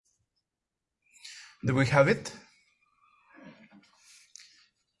Do we have it?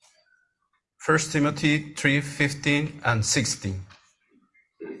 1 Timothy 3:15 and 16.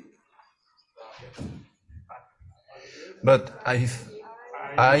 But if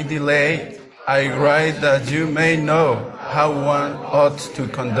I delay, I write that you may know how one ought to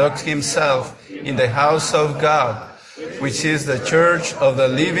conduct himself in the house of God, which is the church of the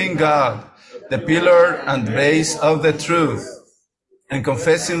living God, the pillar and base of the truth. And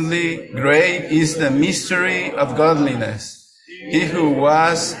confessingly, great is the mystery of godliness. He who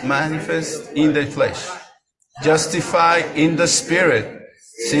was manifest in the flesh, justified in the spirit,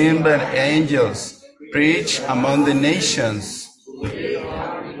 seen by angels, preached among the nations.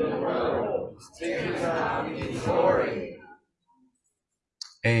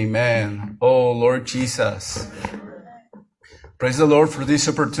 Amen. Oh, Lord Jesus. Praise the Lord for this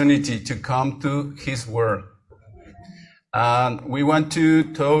opportunity to come to His Word. And we want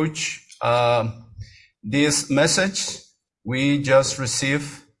to touch this message we just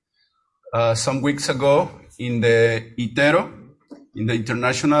received some weeks ago in the ITERO, in the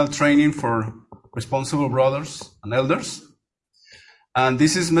International Training for Responsible Brothers and Elders. And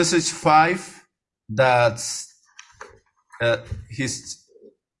this is message 5 that's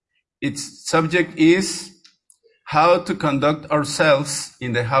its subject is how to conduct ourselves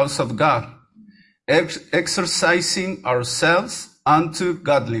in the house of God, exercising ourselves unto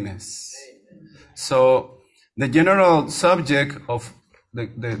godliness. So the general subject of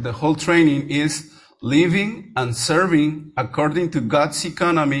the whole training is living and serving according to God's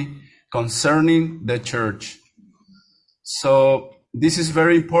economy concerning the church. So this is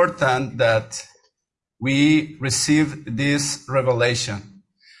very important that we receive this revelation,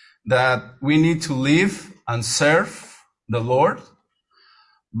 that we need to live and serve the Lord,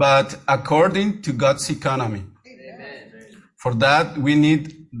 but according to God's economy. Amen. For that, we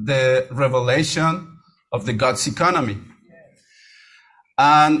need the revelation of the God's economy.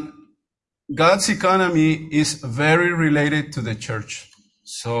 And God's economy is very related to the church.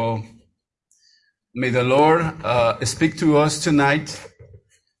 So may the Lord speak to us tonight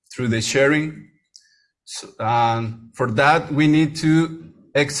through the sharing. And for that, we need to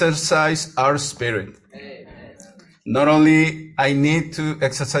exercise our spirit. Not only I need to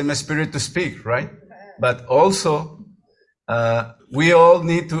exercise my spirit to speak, right? But also we all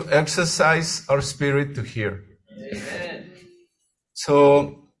need to exercise our spirit to hear. Amen.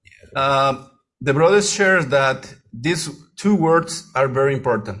 So the brothers share that these two words are very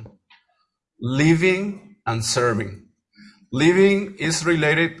important. Living and serving. Living is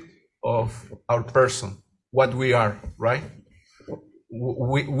related of our person, what we are, right?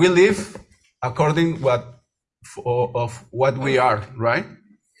 We live according of what we are, right?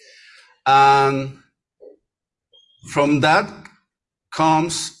 And from that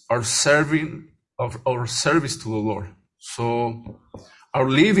comes our serving of our service to the Lord. So our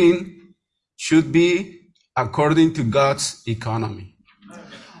living should be according to God's economy.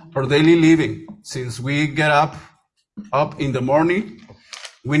 Our daily living, since we get up in the morning,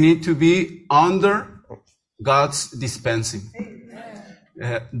 we need to be under God's dispensing.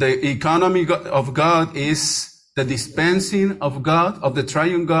 The economy of God is the dispensing of God, of the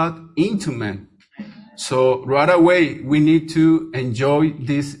triune God, into man. So right away, we need to enjoy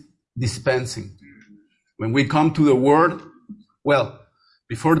this dispensing. When we come to the Word, well,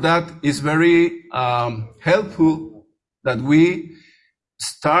 before that, it's very helpful that we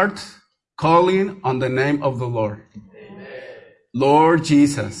start calling on the name of the Lord. Amen. Lord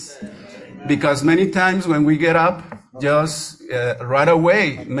Jesus. Because many times when we get up, just right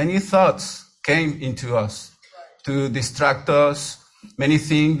away, many thoughts came into us to distract us, many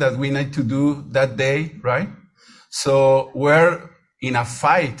things that we need to do that day, right? So we're in a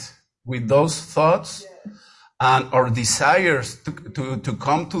fight with those thoughts and our desires to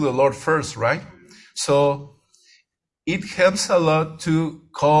come to the Lord first, right? So it helps a lot to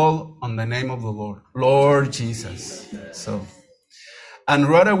call on the name of the Lord, Lord Jesus. So, and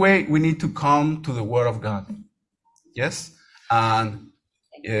right away, we need to come to the Word of God. Yes? And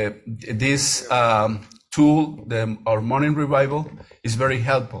this tool, our morning revival, is very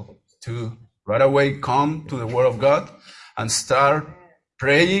helpful to right away come to the Word of God and start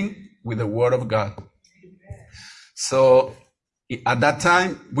praying with the Word of God. So at that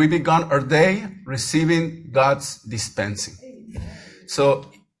time, we began our day receiving God's dispensing. So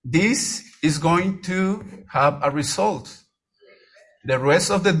this is going to have a result. The rest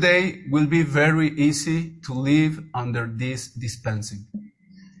of the day will be very easy to live under this dispensing.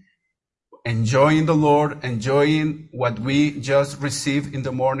 Enjoying the Lord, enjoying what we just received in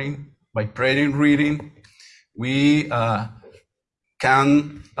the morning by praying and reading. We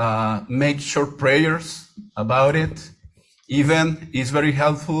can make short prayers about it. Even it's very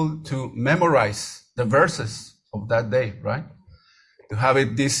helpful to memorize the verses of that day, right? To have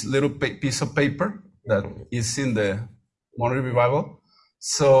it, this little piece of paper that is in the Monterey Bible.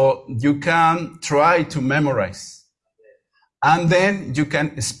 So you can try to memorize. And then you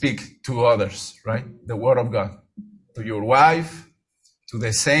can speak to others, right? The Word of God. To your wife, to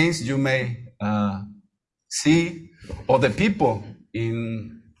the saints you may see, or the people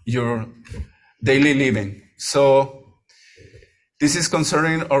in your daily living. So this is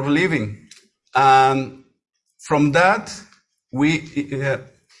concerning our living. And from that,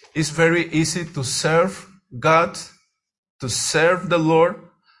 it's very easy to serve God, to serve the Lord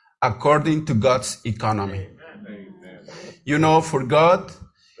according to God's economy. Amen. You know, for God,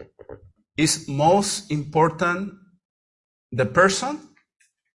 it's most important the person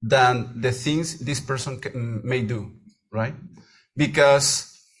than the things this person may do, right? Because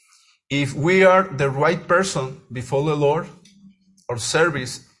if we are the right person before the Lord, our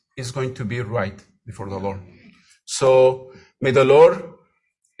service is going to be right before the Lord. So may the Lord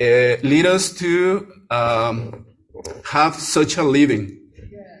lead us to have such a living,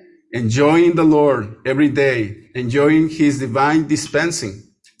 enjoying the Lord every day, enjoying His divine dispensing.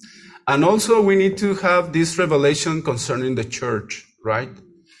 And also we need to have this revelation concerning the church, right?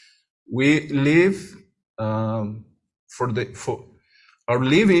 We live for our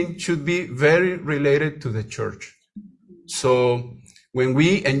living should be very related to the church. So when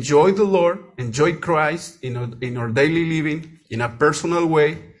we enjoy the Lord, enjoy Christ in our daily living, in a personal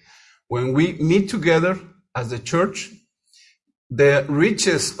way, when we meet together as the church, the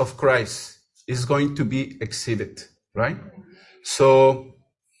riches of Christ is going to be exhibited, right? So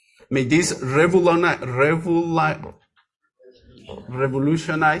may this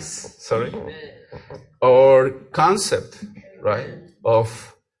revolutionize, our concept, right,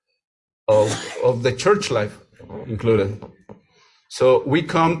 of the church life included. So we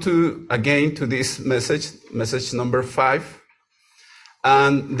come again to this message number 5,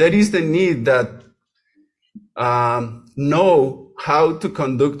 and there is the need that know how to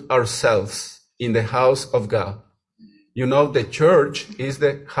conduct ourselves in the house of God. You know, the church is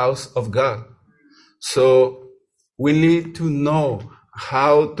the house of God. So we need to know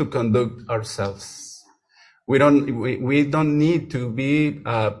how to conduct ourselves. We don't need to be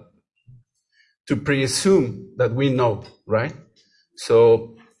to presume that we know, right?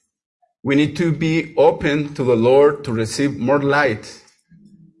 So we need to be open to the Lord to receive more light.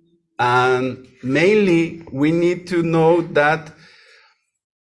 And mainly, we need to know that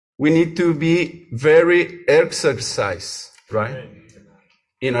we need to be very exercised, right?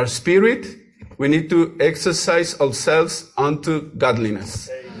 In our spirit, we need to exercise ourselves unto godliness.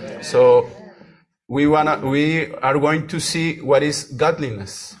 Amen. So we are going to see what is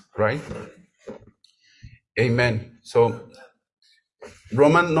godliness, right? Amen. So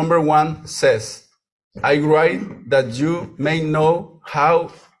Romans number 1 says, I write that you may know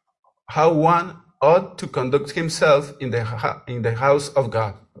how one ought to conduct himself in the house of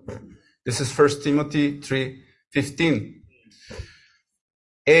God. This is 1 Timothy 3:15.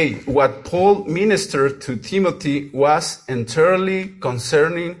 What Paul ministered to Timothy was entirely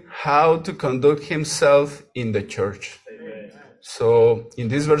concerning how to conduct himself in the church. Amen. So in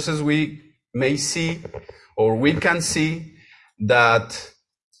these verses we may see, or we can see, that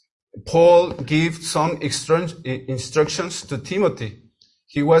Paul gives some instructions to Timothy.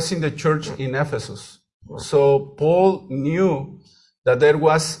 He was in the church in Ephesus. So Paul knew that there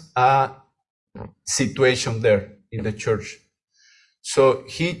was a situation there in the church. So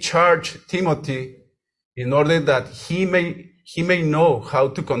he charged Timothy in order that he may know how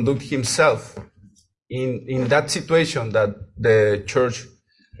to conduct himself in that situation that the church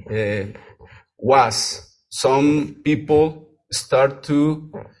was. Some people start to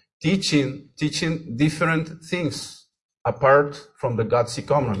teaching different things apart from the God's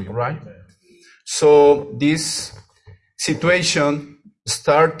economy, right? So this situation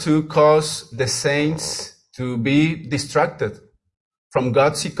start to cause the saints to be distracted from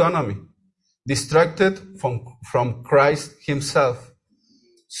God's economy, distracted from Christ himself.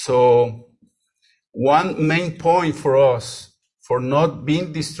 So one main point for us for not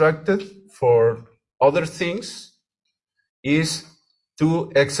being distracted for other things is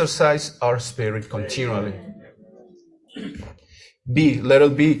to exercise our spirit continually. Letter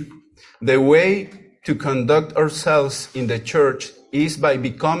B, the way to conduct ourselves in the church is by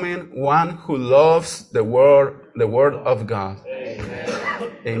becoming one who loves the word of God.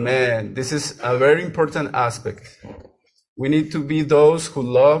 Amen. Amen. This is a very important aspect. We need to be those who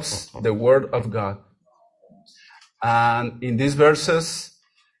loves the word of God. And in these verses,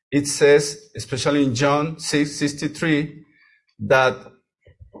 it says, especially in John 6:63, that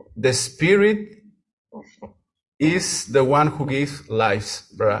the Spirit is the one who gives life,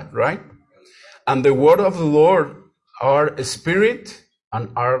 right? And the word of the Lord are spirit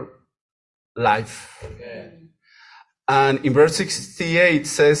and are life. And in verse 68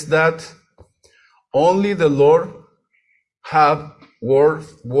 says that only the Lord have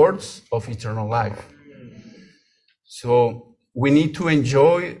words of eternal life. So we need to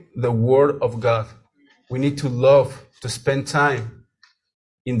enjoy the word of God. We need to love to spend time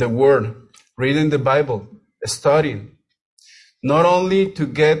in the word, reading the Bible, studying, not only to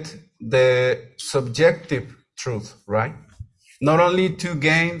get the subjective truth, right? Not only to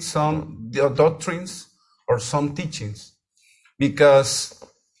gain some doctrines or some teachings, because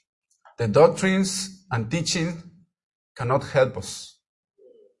the doctrines and teaching cannot help us.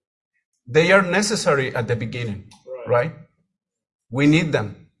 They are necessary at the beginning, right? We need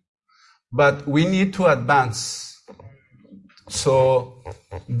them, but we need to advance. So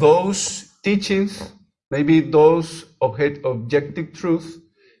those teachings, maybe those objective truths,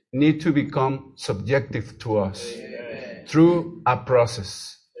 need to become subjective to us through a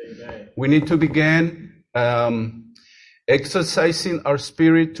process. We need to begin exercising our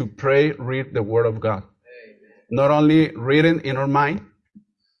spirit to pray, read the Word of God. Not only reading in our mind,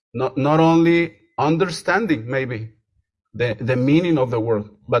 not only understanding maybe the meaning of the word,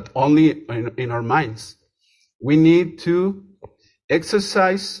 but only in our minds. We need to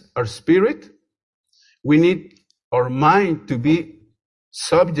exercise our spirit. We need our mind to be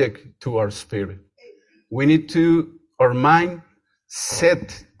subject to our spirit. We need our mind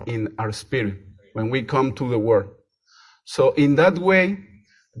set in our spirit when we come to the word. So in that way,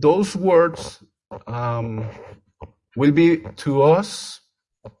 those words will be to us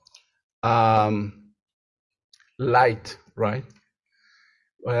light, right?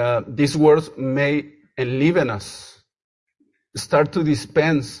 These words may enliven us, start to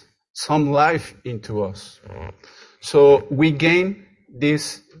dispense some life into us. So we gain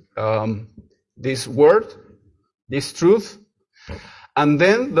this word, this truth, and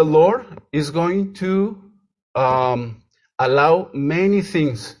then the Lord is going to allow many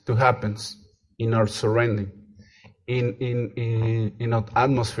things to happen in our surrounding, in our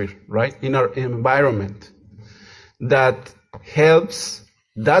atmosphere, right? In our environment, that helps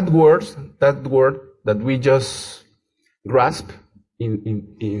that word that we just grasp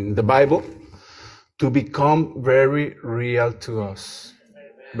in the Bible to become very real to us,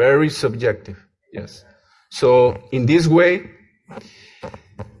 very subjective. Yes. So in this way,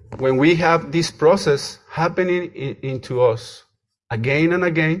 when we have this process happening into us again and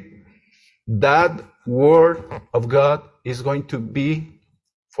again, that word of God is going to be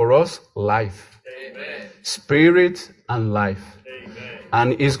for us life. Amen. Spirit and life. Amen.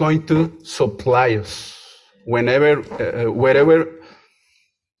 And is going to supply us whenever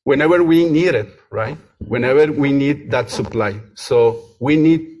we need it, right? Whenever we need that supply. So we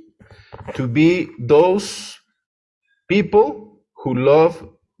need to be those people who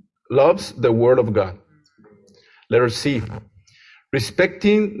loves the word of God. Let us see.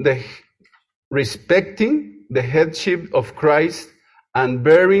 Respecting the headship of Christ and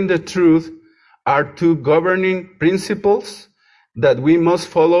bearing the truth are two governing principles that we must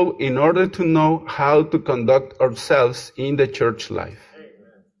follow in order to know how to conduct ourselves in the church life.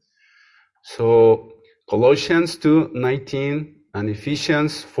 Amen. So Colossians 2:19 and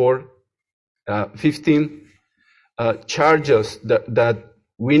Ephesians 4:15 charge us that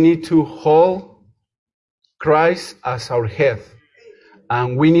we need to hold Christ as our head,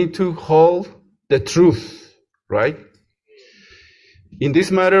 and we need to hold the truth, right? In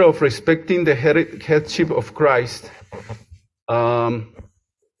this matter of respecting the headship of Christ,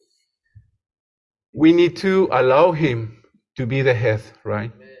 we need to allow him to be the head,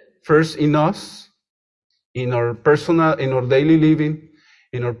 right? First in us, in our daily living,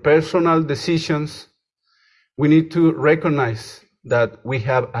 in our personal decisions, we need to recognize that we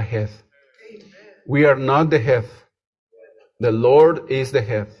have a head. We are not the head. The Lord is the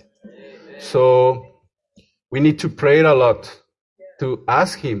head. So we need to pray a lot to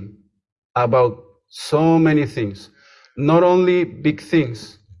ask him about so many things, not only big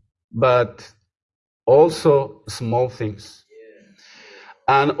things, but also small things.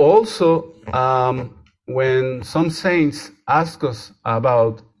 And also, when some saints ask us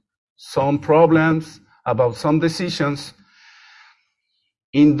about some problems, about some decisions,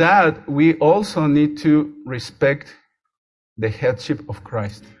 in that we also need to respect the headship of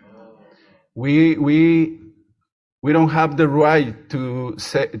Christ. We don't have the right to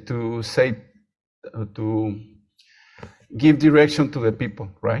give direction to the people,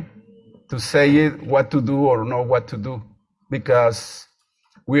 right? To say it, what to do or not what to do, because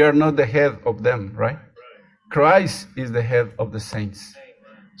we are not the head of them, right? Christ is the head of the saints.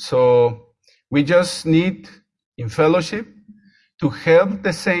 So we just need, in fellowship, to help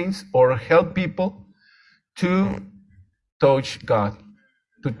the saints or help people to touch God,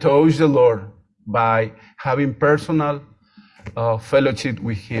 to touch the Lord by having personal fellowship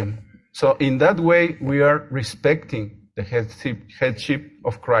with Him. So in that way, we are respecting the headship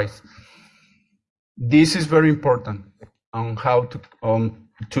of Christ. This is very important on how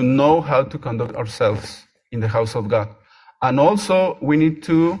to know how to conduct ourselves in the house of God. And also, we need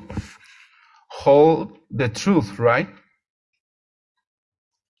to hold the truth, right?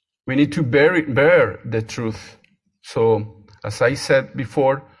 We need to bear the truth. So, as I said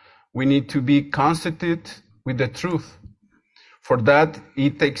before, we need to be constituted with the truth. For that,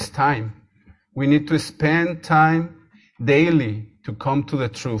 it takes time. We need to spend time daily to come to the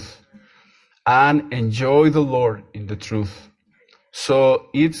truth and enjoy the Lord in the truth. So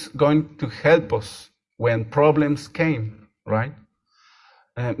it's going to help us when problems came, right?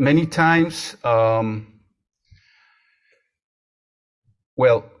 Many times,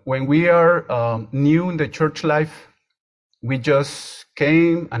 when we are new in the church life, we just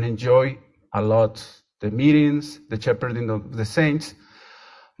came and enjoy a lot the meetings, the shepherding of the saints.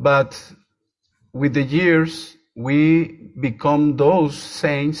 But with the years, we become those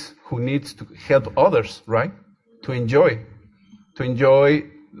saints who need to help others, right? To enjoy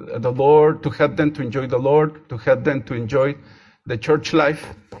the Lord, to help them to enjoy the Lord, to help them to enjoy the church life.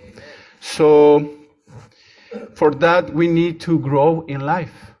 So for that, we need to grow in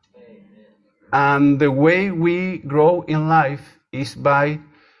life. And the way we grow in life is by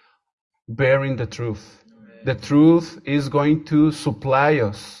bearing the truth. The truth is going to supply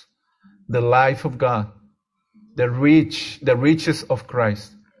us the life of God, the riches of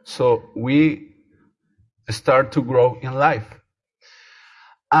Christ. So we start to grow in life.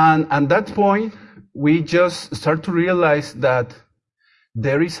 And at that point, we just start to realize that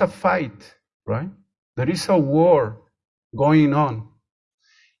there is a fight, right? There is a war going on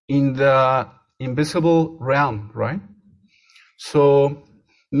in the invisible realm, right? So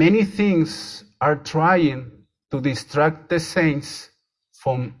many things are trying to distract the saints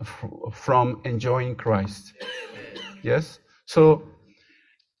from enjoying Christ. Yes? So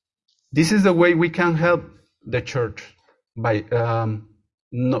this is the way we can help the church by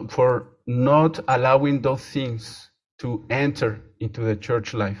for not allowing those things to enter into the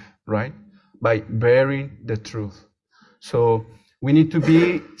church life, right? By bearing the truth. So we need to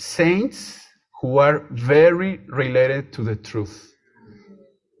be saints who are very related to the truth.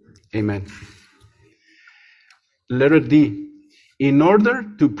 Amen. Letter D. In order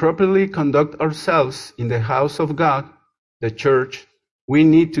to properly conduct ourselves in the house of God, the church, we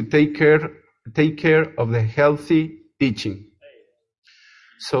need to take care of the healthy teaching.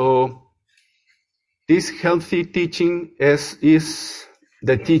 So this healthy teaching is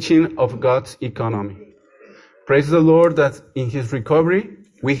the teaching of God's economy. Praise the Lord that in His recovery,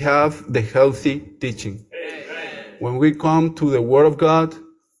 we have the healthy teaching. Amen. When we come to the Word of God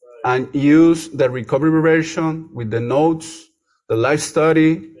and use the recovery version with the notes, the life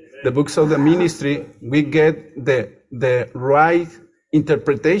study, the books of the ministry, we get the right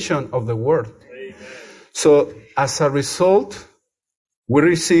interpretation of the Word. Amen. So as a result, we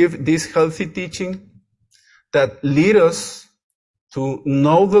receive this healthy teaching that lead us to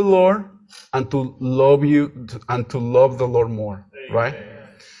know the Lord and to love you and to love the Lord more, right?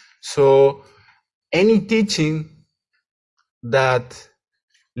 So any teaching that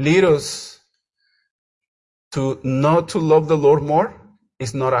lead us to not to love the Lord more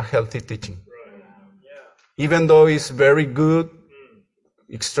is not a healthy teaching. Even though it's very good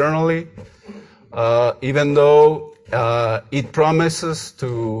externally, even though it promises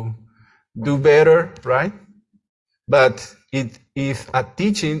to do better, right? But if a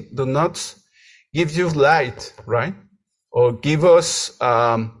teaching do not give you light, right? Or give us,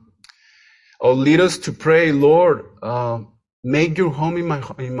 or lead us to pray, Lord, make your home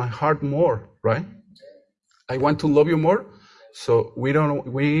in my heart more, right? I want to love you more. So we don't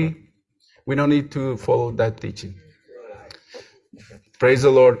need to follow that teaching. Praise the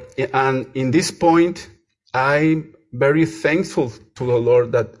Lord. And in this point, I'm very thankful to the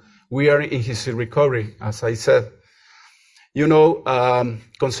Lord that we are in His recovery, as I said. You know,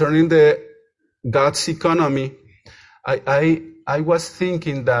 concerning the God's economy, I was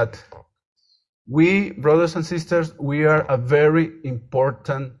thinking that we, brothers and sisters, we are a very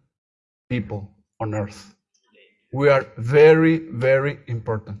important people on earth. We are very, very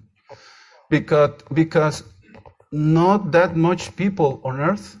important. Because not that much people on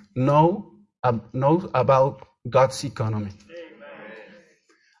earth know about God's economy.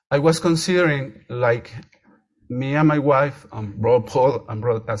 I was considering, like, me and my wife, Brother Paul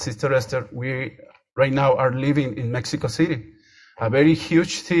and Sister Esther, we right now are living in Mexico City, a very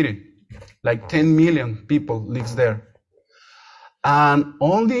huge city, like 10 million people lives there. And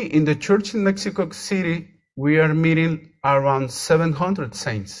only in the church in Mexico City, we are meeting around 700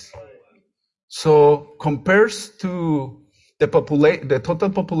 saints. So compares to the total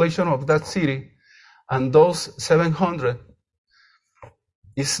population of that city, and those 700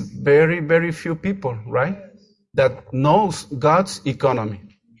 is very, very few people, right? That knows God's economy.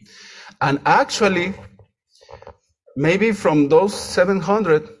 And actually, maybe from those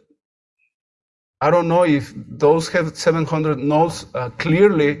 700, I don't know if those 700 knows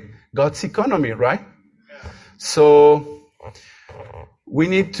clearly God's economy, right? So we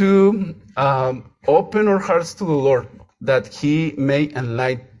need to open our hearts to the Lord, that He may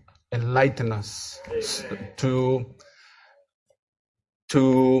enlighten us to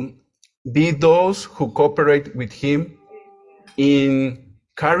be those who cooperate with Him in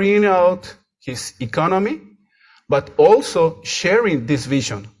carrying out His economy, but also sharing this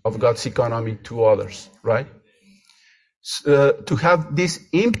vision of God's economy to others, right? To have this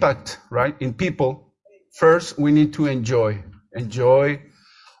impact, right, in people, first we need to enjoy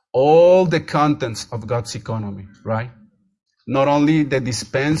all the contents of God's economy, right? Not only the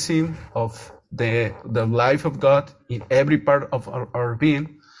dispensing of the life of God in every part of our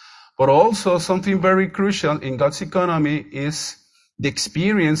being, but also something very crucial in God's economy is the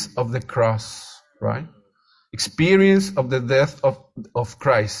experience of the cross, right? Experience of the death of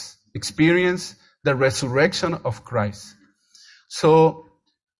Christ. Experience the resurrection of Christ. So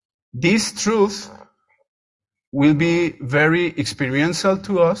this truth will be very experiential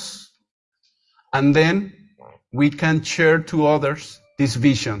to us, and then we can share to others this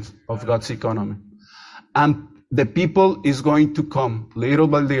vision of God's economy. And the people is going to come little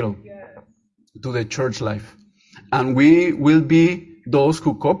by little to the church life. And we will be those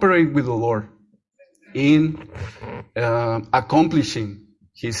who cooperate with the Lord in accomplishing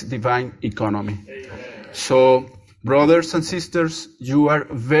His divine economy. So, brothers and sisters, you are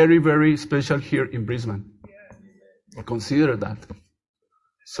very, very special here in Brisbane. Consider that.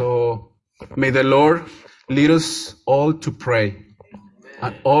 So, may the Lord lead us all to pray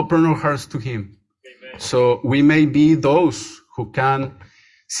and open our hearts to Him, so we may be those who can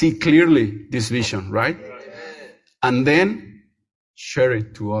see clearly this vision, right? And then share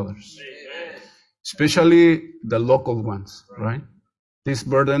it to others, especially the local ones, right? This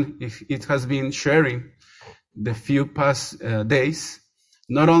burden, if it has been sharing the few past days,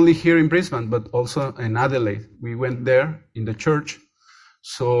 not only here in Brisbane, but also in Adelaide. We went there in the church.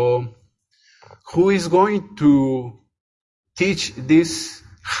 So who is going to teach these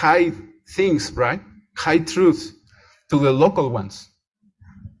high things, right? High truths to the local ones?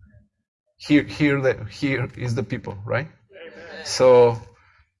 Here is the people, right? Amen. So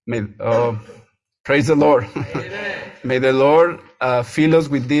praise the Lord. May the Lord fill us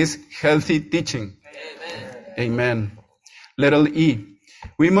with this healthy teaching. Amen. Amen. Little e.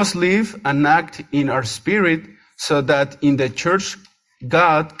 We must live and act in our spirit so that in the church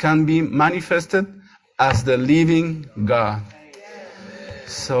God can be manifested as the living God.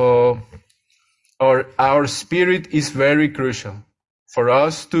 So our spirit is very crucial for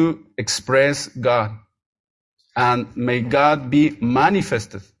us to express God, and may God be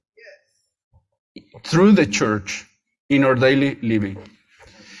manifested through the church in our daily living.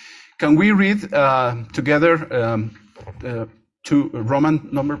 Can we read together to Roman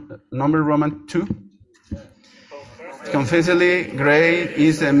 2? Confessedly great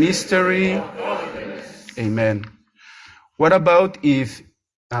is the mystery. Amen. What about if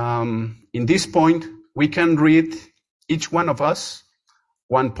in this point we can read each one of us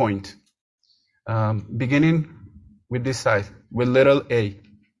one point, beginning with this side, with little a.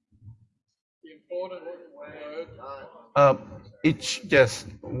 Each, yes,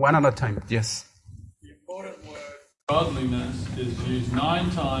 one at a time, yes. The important word godliness is used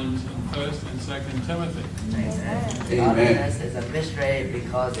 9 times in 1st and 2nd Timothy. Amen. Godliness is a mystery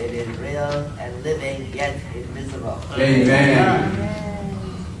because it is real and living, yet invisible. Amen.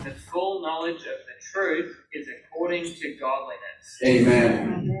 The full knowledge of the truth is according to godliness.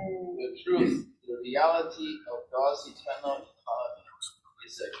 Amen. The truth, the reality of God's eternal economy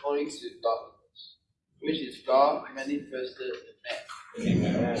is according to godliness, which is God manifested in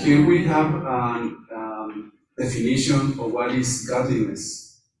man. Amen. Here we have an definition of what is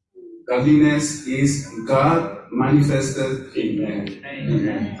godliness. Godliness is God manifested in man.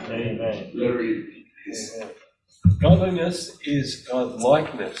 Amen. Amen. Literally. Godliness is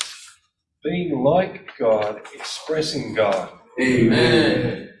God-likeness, being like God, expressing God.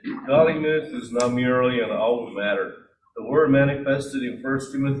 Amen. Godliness is not merely an outward matter. The word manifested in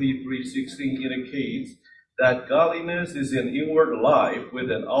 1 Timothy 3:16 indicates that godliness is an inward life with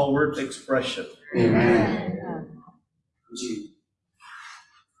an outward expression. Amen.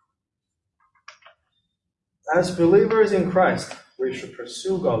 As believers in Christ, we should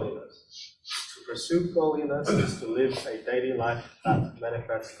pursue godliness. To pursue godliness is to live a daily life that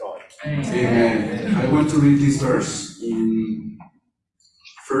manifests God. Amen. I want to read this verse in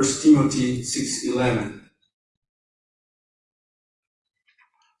 1 Timothy 6:11.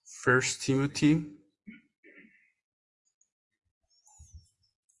 1 Timothy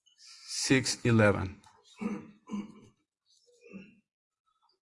 6:11.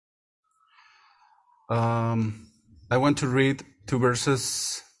 I want to read 2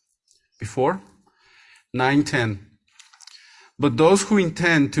 verses before, 9-10. But those who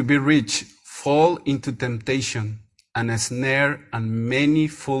intend to be rich fall into temptation and a snare and many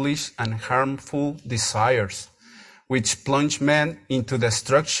foolish and harmful desires, which plunge men into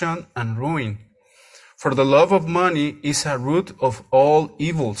destruction and ruin. For the love of money is a root of all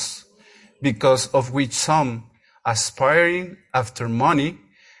evils, because of which some, aspiring after money,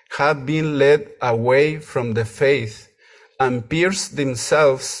 have been led away from the faith and pierced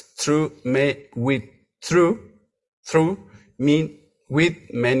themselves with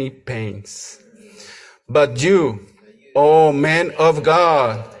many pains. But you, O men of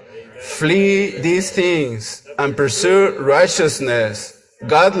God, flee these things and pursue righteousness,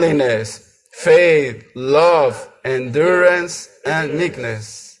 godliness, faith, love, endurance, and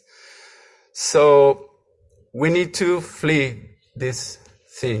meekness. So we need to flee these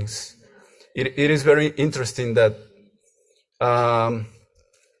things. It is very interesting that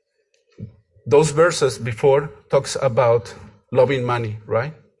those verses before talks about loving money,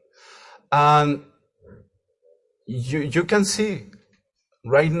 right? And you can see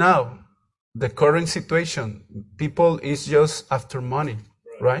right now the current situation. People is just after money,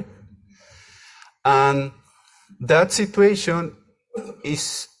 right? And that situation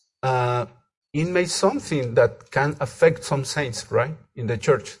is it may something that can affect some saints, right, in the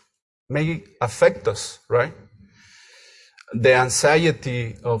church. May affect us, right? The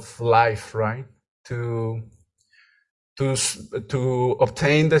anxiety of life, right? To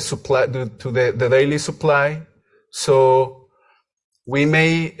obtain the supply, to the daily supply. So we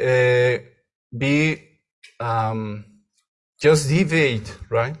may be just deviate,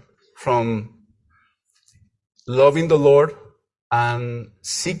 right, from loving the Lord and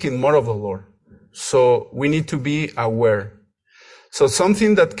seeking more of the Lord. So we need to be aware. So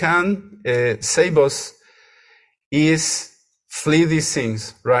something that can save us is flee these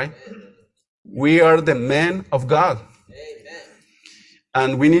things, right? We are the men of God. Amen.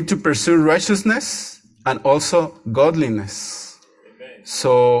 And we need to pursue righteousness and also godliness. Amen.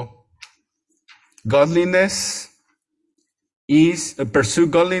 So pursue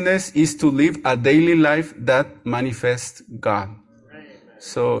godliness is to live a daily life that manifests God. Amen.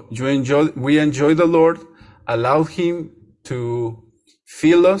 So we enjoy the Lord, allow Him to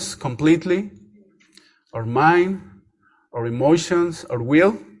fill us completely, our mind, our emotions, our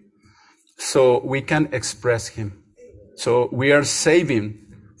will, so we can express Him. So we are saving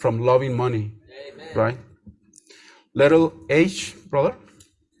from loving money. Amen. Right? Little H, brother?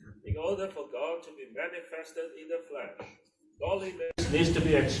 In order for God to be manifested in the flesh, godliness needs to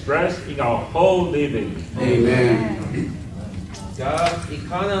be expressed in our whole living. Amen. God's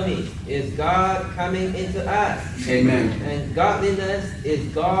economy is God coming into us. Amen. And godliness is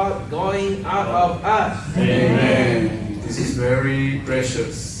God going out of us. Amen. This is very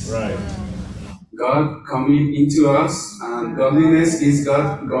precious. Right. God coming into us, and godliness is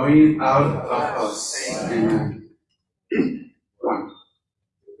God going out of us. Amen. The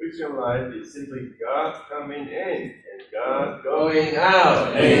Christian life is simply God coming in and God going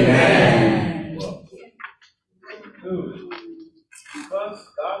out. Amen. 2. Because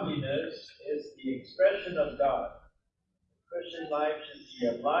godliness is the expression of God, Christian life should be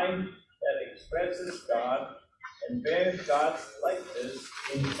a life that expresses God and bears God's likeness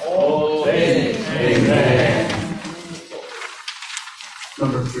in all things. Amen.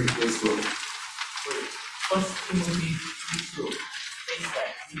 Number 3, please go. 1 Timothy 2 says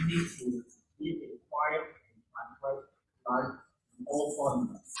that we need to live a quiet and contrite life in all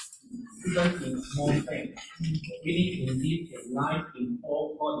holiness, even in small things. We need to live a life in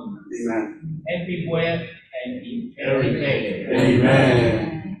all holiness, Amen. everywhere and in everything.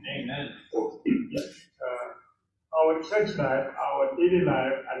 Amen. Amen. Our church life, our daily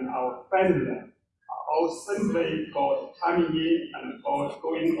life, and our family life are or simply God coming in and God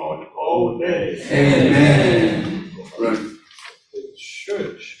going out all day. Amen. Right. The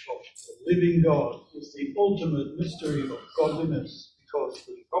church of the living God is the ultimate mystery of godliness, because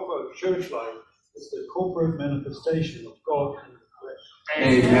the proper church life is the corporate manifestation of God in the flesh.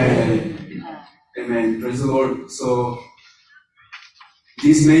 Amen. Amen. Praise the Lord. So,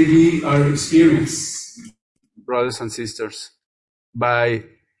 this may be our experience, brothers and sisters. By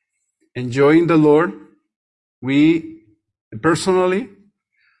enjoying the Lord, we personally,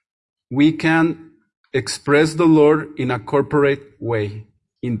 we can express the Lord in a corporate way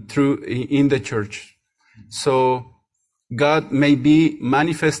in the church. So God may be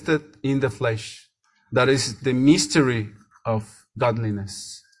manifested in the flesh. That is the mystery of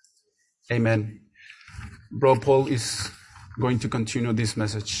godliness. Amen. Bro Paul is going to continue this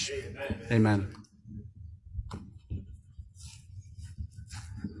message. Amen.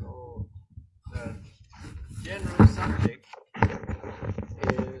 So the general subject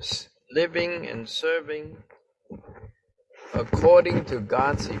is living and serving according to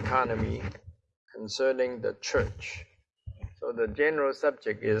God's economy concerning the church. So the general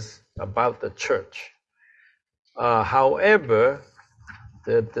subject is about the church. However,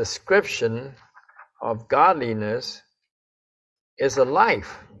 the description of godliness is a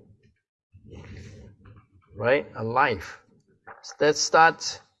life, right? A life. That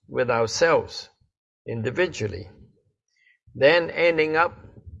starts with ourselves individually, then ending up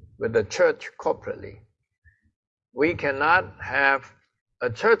with the church corporately. We cannot have a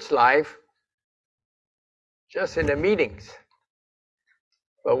church life just in the meetings,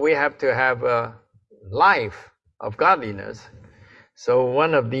 but we have to have a life of godliness. So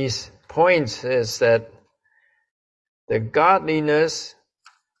one of these points is that the godliness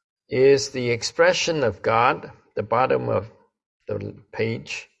is the expression of God, the bottom of the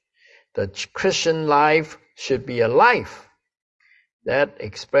page. The Christian life should be a life that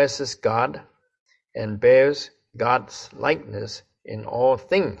expresses God and bears God's likeness in all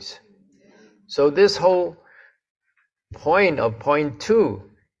things. So this whole point of point 2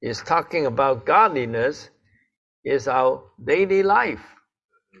 is talking about godliness is our daily life.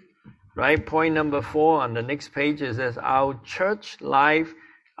 Right? Point number 4 on the next page is that our church life,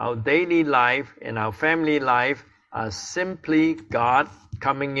 our daily life, and our family life are simply God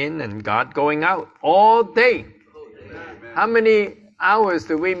coming in and God going out all day. Amen. How many hours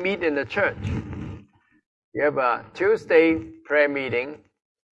do we meet in the church? You have a Tuesday prayer meeting,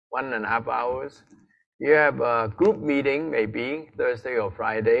 1.5 hours. You have a group meeting, maybe Thursday or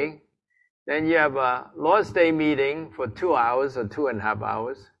Friday. Then you have a Lord's Day meeting for 2 hours or 2.5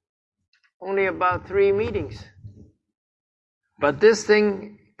 hours. Only about 3 meetings. But this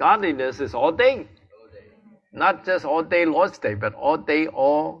thing, godliness, is all day. Not just all day Lord's Day, but all day,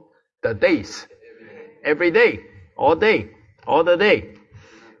 all the days. Every day, all day, all the day.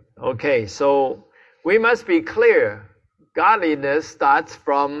 Okay, so we must be clear. Godliness starts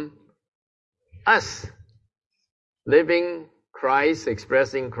from us. Living Christ,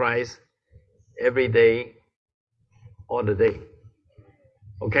 expressing Christ every day, all the day.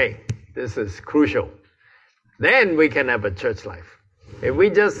 Okay, this is crucial. Then we can have a church life. If we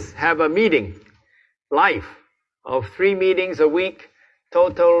just have a meeting, life of 3 meetings a week,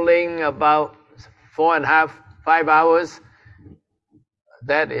 totaling about 4.5, 5 hours,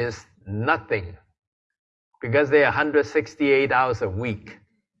 that is nothing. Because they are 168 hours a week.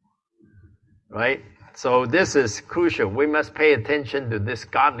 Right? So this is crucial. We must pay attention to this.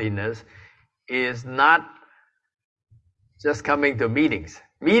 Godliness is not just coming to meetings.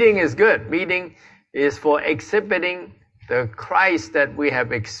 Meeting is good. Meeting is for exhibiting the Christ that we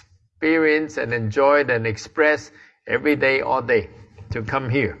have experienced and enjoyed and expressed every day, all day, to come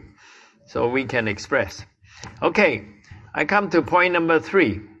here so we can express. Okay, I come to point number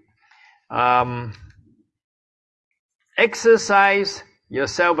 3. Exercise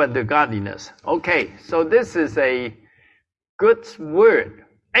yourself unto godliness. Okay, so this is a good word.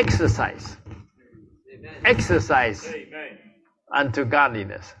 Exercise. Amen. Exercise. Amen. Unto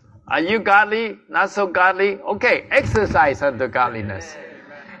godliness. Are you godly? Not so godly? Okay, exercise unto godliness.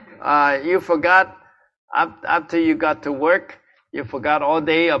 You forgot, after you got to work, you forgot all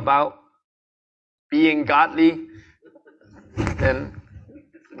day about being godly. Then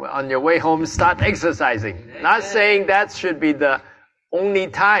on your way home, start exercising. Not saying that should be the only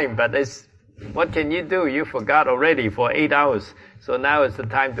time, but it's, what can you do? You forgot already for 8 hours. So now is the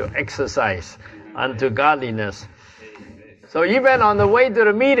time to exercise unto godliness. So even on the way to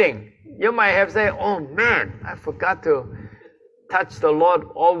the meeting, you might have said, oh man, I forgot to touch the Lord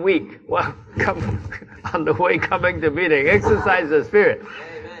all week. Well, come on the way coming to meeting, exercise the Spirit.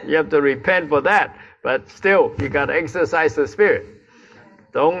 You have to repent for that. But still, you got to exercise the Spirit.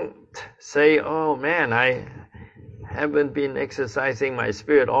 Don't say, oh man, I haven't been exercising my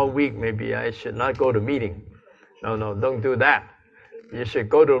Spirit all week. Maybe I should not go to meeting. No, don't do that. You should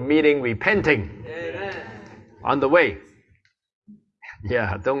go to a meeting repenting. Amen. On the way.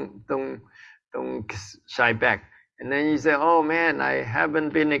 Yeah, don't shy back. And then you say, oh man, I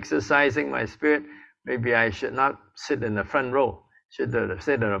haven't been exercising my Spirit. Maybe I should not sit in the front row. Should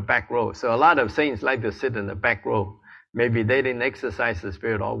sit in the back row. So a lot of saints like to sit in the back row. Maybe they didn't exercise the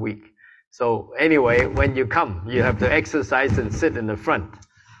Spirit all week. So anyway, when you come, you have to exercise and sit in the front.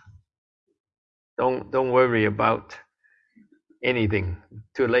 Don't worry about anything.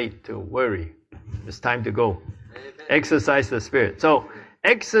 Too late to worry. It's time to go. Amen. Exercise the Spirit. So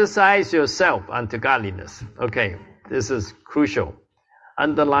exercise yourself unto godliness. Okay, this is crucial.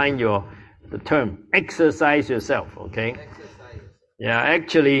 Underline the term exercise yourself. Okay. Exercise. Yeah,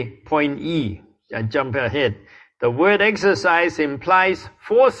 actually, point E. I jump ahead. The word exercise implies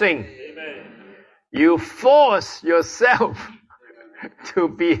forcing. Amen. You force yourself to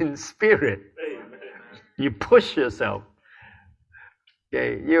be in spirit. Amen. You push yourself.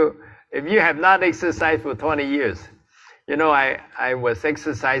 Okay, if you have not exercised for 20 years, you know, I was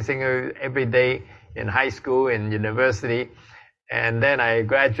exercising every day in high school and university, and then I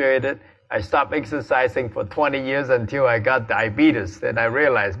graduated. I stopped exercising for 20 years until I got diabetes. Then I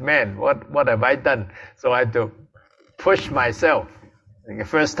realized, man, what have I done? So I had to push myself. The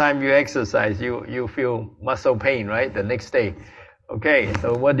first time you exercise, you feel muscle pain, right? The next day. Okay,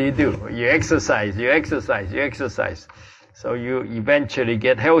 so what do? You exercise. So you eventually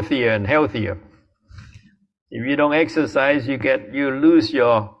get healthier and healthier. If you don't exercise, you lose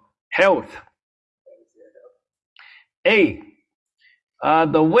your health. A.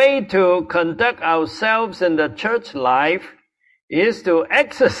 The way to conduct ourselves in the church life is to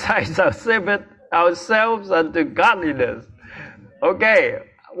exercise ourselves unto godliness. Okay,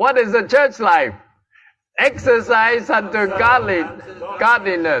 what is the church life? Exercise unto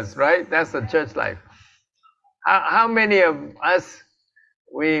godliness, right? That's the church life. How many of us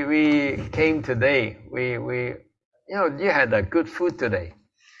we came today? You had a good food today.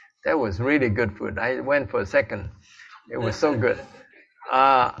 That was really good food. I went for a second. It was so good.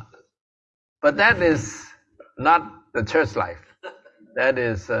 But that is not the church life. That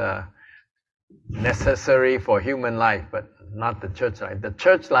is necessary for human life, but not the church life. The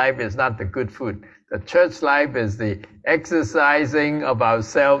church life is not the good food. The church life is the exercising of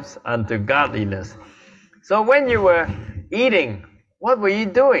ourselves unto godliness. So when you were eating, what were you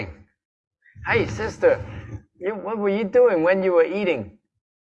doing? Hey, sister, what were you doing when you were eating?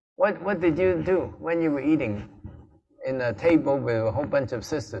 What did you do when you were eating in a table with a whole bunch of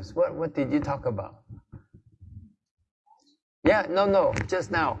sisters? What did you talk about? Yeah, no, just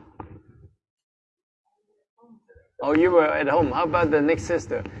now. Oh, you were at home. How about the next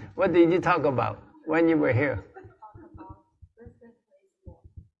sister? What did you talk about when you were here?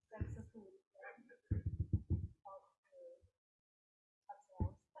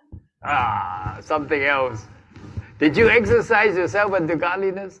 Something else. Did you exercise yourself unto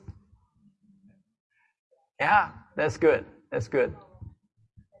godliness? Yeah, that's good.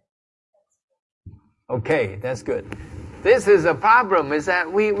 Okay, that's good. This is a problem, is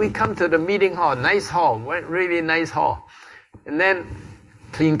that we come to the meeting hall, nice hall, really nice hall. And then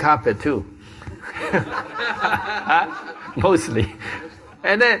clean carpet too. Mostly.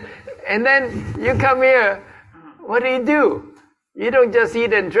 And then you come here, what do? You don't just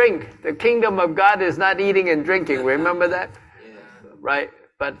eat and drink. The kingdom of God is not eating and drinking. Remember that? Right?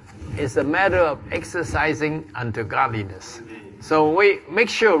 But it's a matter of exercising unto godliness. So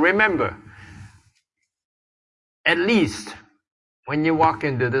remember, at least when you walk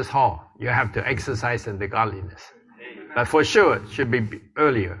into this hall, you have to exercise unto godliness. But for sure, it should be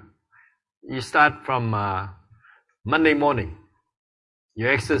earlier. You start from Monday morning. You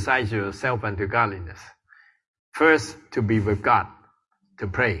exercise yourself unto godliness. First, to be with God, to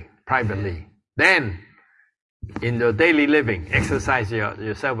pray privately. Then, in your daily living, exercise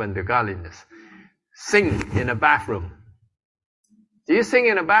yourself unto godliness. Sing in a bathroom. Do you sing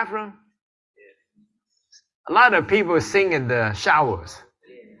in a bathroom? A lot of people sing in the showers,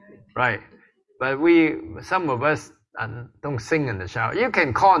 right? But some of us don't sing in the shower. You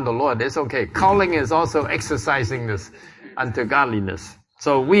can call on the Lord, it's okay. Calling is also exercising this unto godliness.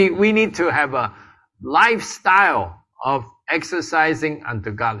 So we need to have a lifestyle of exercising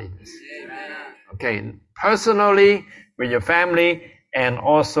unto godliness. Okay, personally, with your family, and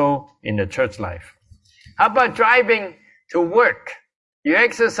also in the church life. How about driving to work? You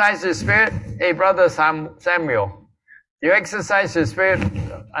exercise the Spirit. Hey, Brother Samuel, You exercise your spirit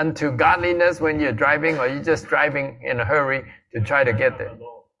unto godliness when you're driving, or you're just driving in a hurry to try to get there?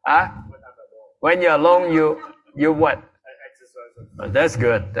 Huh? When you're alone, you what? Oh, that's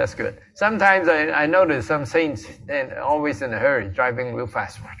good. That's good. Sometimes I notice some saints, they're always in a hurry, driving real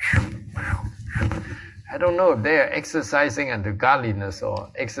fast. I don't know if they're exercising unto godliness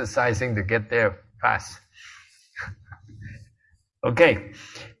or exercising to get there fast. Okay.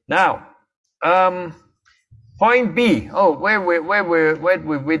 Now, point B. Oh, where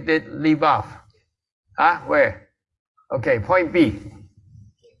we did leave off? Huh? Where? Okay, point B. We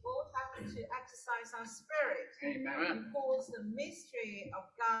all have to exercise our spirit. Amen. Because the mystery of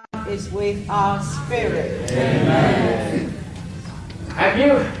God is with our spirit. Amen. Have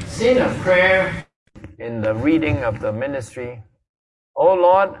you seen a prayer in the reading of the ministry? Oh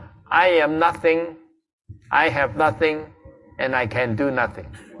Lord, I am nothing, I have nothing, and I can do nothing.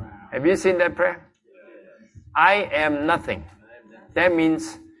 Have you seen that prayer? I am nothing. That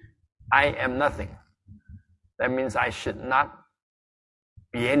means I am nothing. That means I should not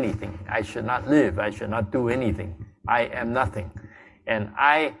be anything. I should not live. I should not do anything. I am nothing. And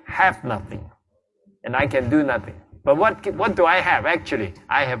I have nothing. And I can do nothing. But what do I have actually?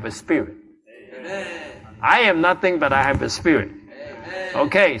 I have a spirit. Amen. I am nothing, but I have a spirit. Amen.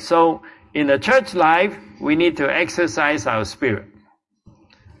 Okay, so in the church life, we need to exercise our spirit.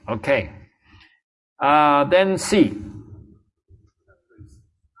 Okay. Then C.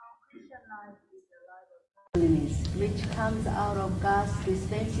 Which comes out of God's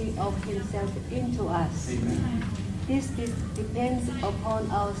dispensing of Himself into us. Amen. This depends upon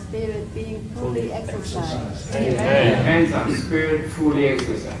our spirit being fully exercised. Amen. Depends on spirit fully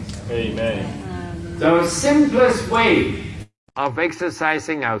exercised. Amen. The simplest way of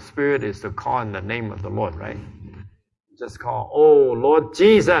exercising our spirit is to call in the name of the Lord, right? Just call, oh Lord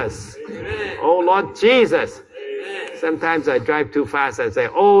Jesus. Amen. Oh Lord Jesus. Amen. Sometimes I drive too fast. I say,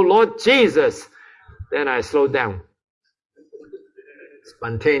 oh Lord Jesus. Then I slow down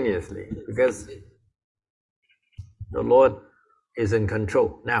spontaneously because the Lord is in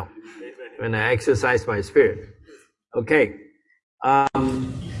control. Now, when I exercise my spirit. Okay.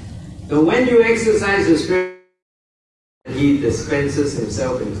 So when you exercise the spirit, He dispenses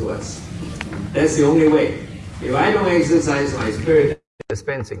Himself into us. That's the only way. If I don't exercise my spirit,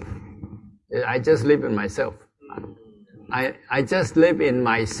 dispensing. I just live in myself. I just live in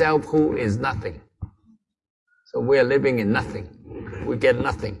myself who is nothing. So we are living in nothing. We get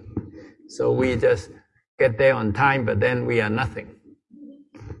nothing. So we just get there on time, but then we are nothing.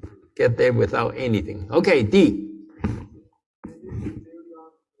 Get there without anything. Okay, D.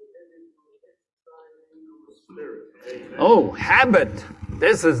 Oh, habit.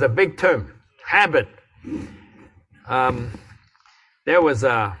 This is a big term. Habit. There was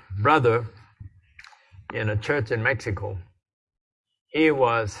a brother in a church in Mexico. He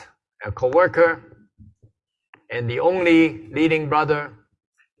was a co-worker and the only leading brother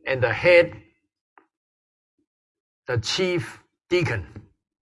and the head, the chief deacon.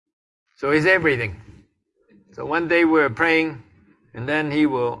 So he's everything. So one day we were praying, and then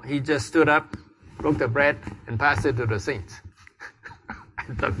he just stood up, broke the bread, and passed it to the saints.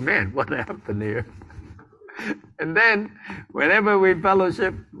 I thought, man, what happened here? And then, whenever we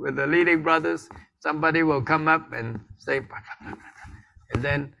fellowship with the leading brothers, somebody will come up and say, and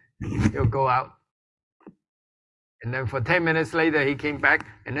then he'll go out. And then for 10 minutes later, he came back,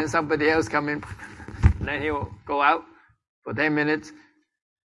 and then somebody else come in, and then he'll go out for 10 minutes.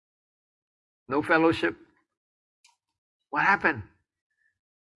 No fellowship. What happened?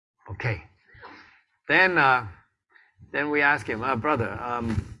 Okay. Then we ask him, brother,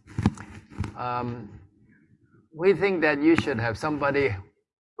 we think that you should have somebody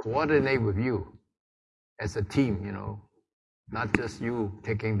coordinate with you as a team, not just you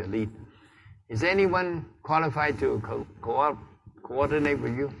taking the lead. Is anyone qualified to coordinate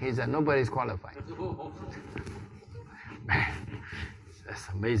with you? He said, nobody's qualified. Man, that's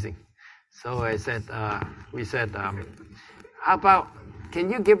amazing. So I said, we said, how about,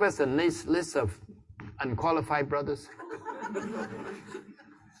 can you give us a nice list of unqualified brothers?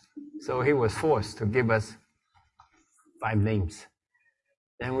 So he was forced to give us 5 names.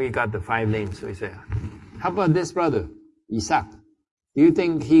 Then we got the 5 names. So we said, how about this brother, Isaac? Do you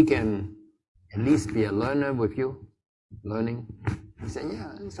think he can at least be a learner with you? Learning? He said,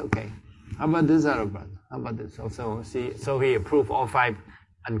 yeah, it's okay. How about this other brother? How about this? So he approved all 5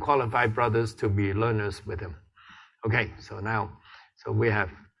 unqualified brothers to be learners with him. Okay, so we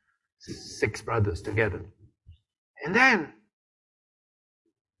have 6 brothers together. And then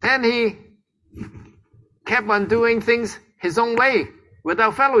he kept on doing things his own way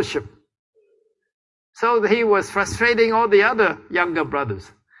without fellowship. So he was frustrating all the other younger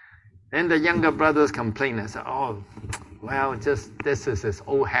brothers. And the younger brothers complained and said, oh, well, this is his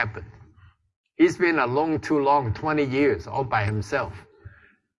old habit. He's been alone too long, 20 years, all by himself.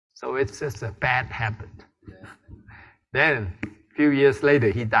 So it's just a bad habit. Then, a few years later,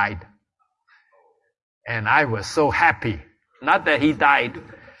 he died. And I was so happy. Not that he died,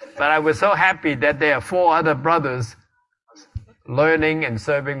 but I was so happy that there are 4 other brothers learning and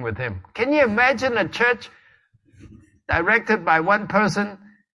serving with him. Can you imagine a church directed by one person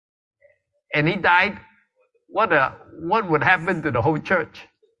and he died? What would happen to the whole church?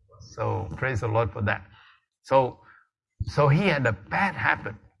 So praise the Lord for that. So he had a bad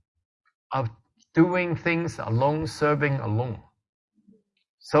habit of doing things alone, serving alone.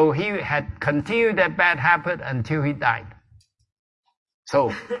 So he had continued that bad habit until he died.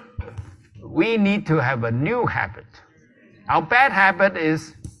 So we need to have a new habit. Our bad habit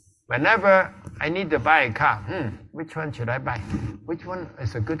is whenever I need to buy a car, which one should I buy? Which one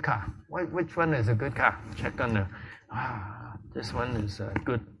is a good car? Which one is a good car? Check on the, this one is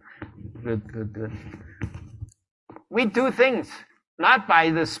good. We do things not by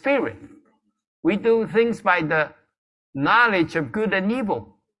the Spirit. We do things by the knowledge of good and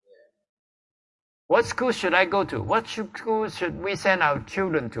evil. What school should I go to? What school should we send our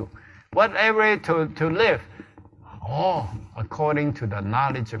children to? What area to live? All according to the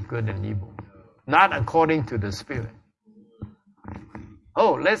knowledge of good and evil, not according to the Spirit.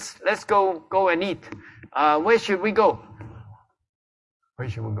 Oh, let's go and eat. Where should we go? Where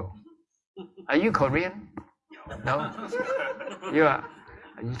should we go? Are you Korean? No? Are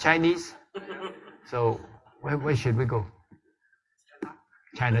you Chinese? So where should we go?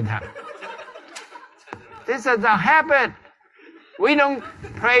 Chinatown. This is our habit. We don't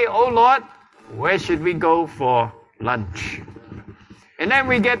pray, oh Lord, where should we go for lunch? And then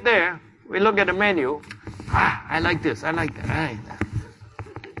we get there, we look at the menu. I like this, I like that, I like that.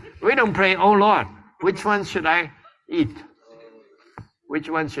 We don't pray, oh Lord, which one should I eat? Which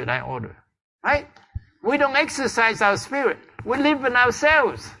one should I order? Right? We don't exercise our spirit. We live in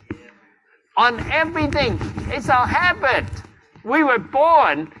ourselves. On everything. It's our habit. We were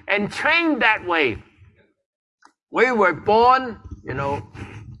born and trained that way. We were born,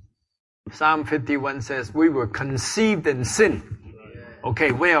 Psalm 51 says, we were conceived in sin.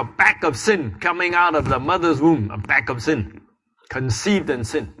 Okay, we are a bag of sin coming out of the mother's womb, a bag of sin. Conceived in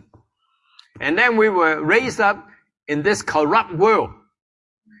sin. And then we were raised up in this corrupt world,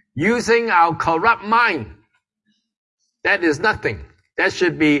 using our corrupt mind. That is nothing. That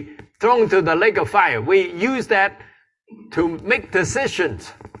should be thrown to the lake of fire. We use that to make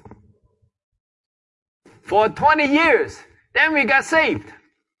decisions. For 20 years, then we got saved.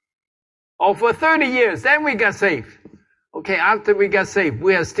 Or for 30 years, then we got saved. Okay, after we got saved,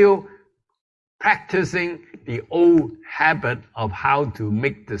 we are still practicing the old habit of how to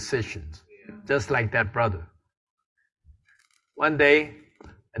make decisions. Just like that brother. One day,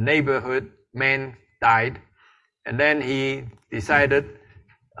 a neighborhood man died, and then he decided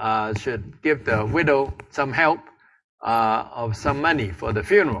should give the widow some help of some money for the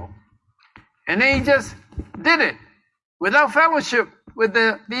funeral. And then he just did it without fellowship with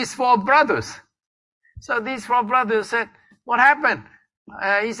these 4 brothers. So these 4 brothers said, what happened?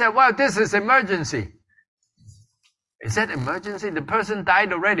 He said, well, this is emergency. Is that emergency? The person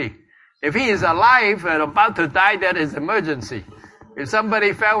died already. If he is alive and about to die, that is emergency. If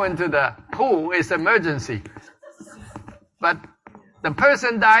somebody fell into the pool, it's emergency. But the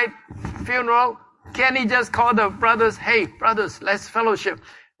person died, funeral, can he just call the brothers, hey, brothers, let's fellowship.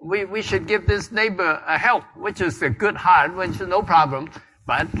 We should give this neighbor a help, which is a good heart, which is no problem.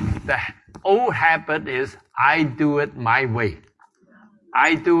 But the old habit is, I do it my way.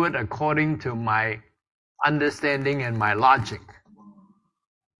 I do it according to my understanding and my logic.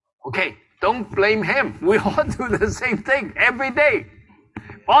 Okay, don't blame him. We all do the same thing every day,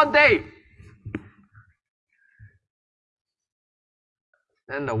 all day.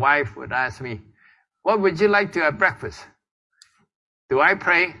 Then the wife would ask me, what would you like to have breakfast? Do I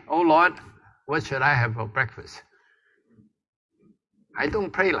pray, oh Lord, what should I have for breakfast? I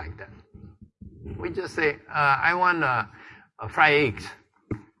don't pray like that. We just say, I want fried eggs.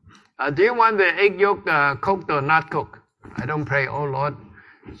 Do you want the egg yolk cooked or not cooked? I don't pray, oh Lord,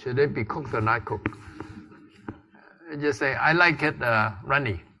 should it be cooked or not cooked? I just say, I like it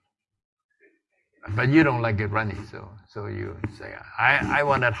runny. But you don't like it runny, so you say, I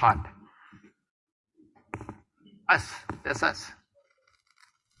want it hot. That's us.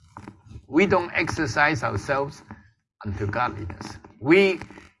 We don't exercise ourselves unto godliness. We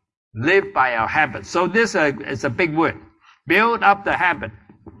live by our habits. So this is a big word. Build up the habit.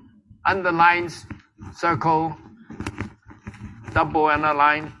 Underlines circle, double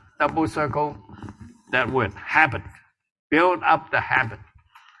underline, double circle, that word, habit. Build up the habit.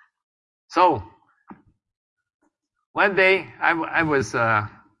 So, one day, I was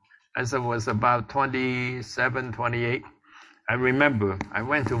about 27, 28. I remember I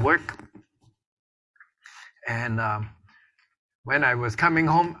went to work, and when I was coming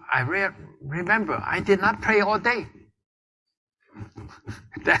home, I remember I did not pray all day.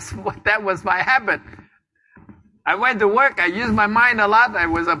 That was my habit. I went to work, I used my mind a lot. I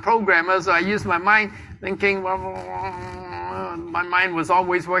was a programmer, so I used my mind thinking, my mind was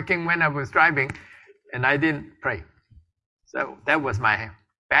always working when I was driving, and I didn't pray. So that was my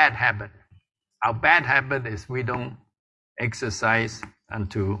bad habit. Our bad habit is we don't exercise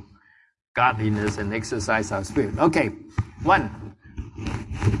unto godliness and exercise our spirit. Okay, 1.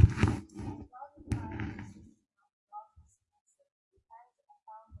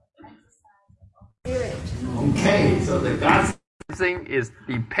 Okay, so the God's thing is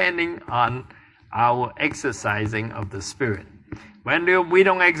depending on our exercising of the Spirit. When we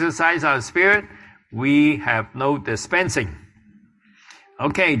don't exercise our Spirit, we have no dispensing.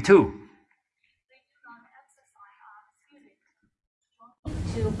 Okay, 2.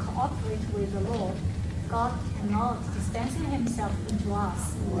 To cooperate with the Lord, God cannot dispense Himself into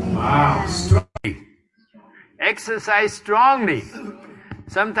us. Wow, strongly. Exercise strongly.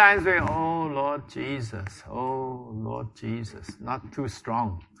 Sometimes we, oh Lord Jesus, not too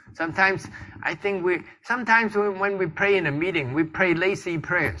strong. Sometimes I think when we pray in a meeting, we pray lazy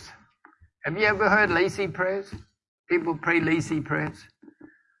prayers. Have you ever heard lazy prayers? People pray lazy prayers.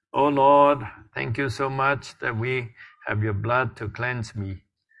 Oh Lord, thank you so much that we have your blood to cleanse me.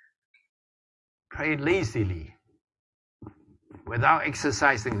 Pray lazily, without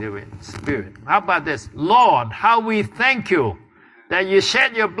exercising the Spirit. How about this? Lord, how we thank you that you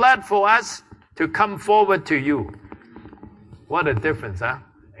shed your blood for us to come forward to you. What a difference, huh?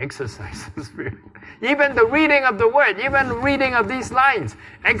 Exercise the Spirit. Even the reading of the Word, even the reading of these lines,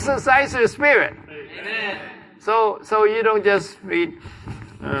 exercise the Spirit. Amen. So you don't just read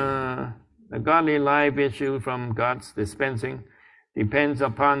the godly life issue from God's dispensing depends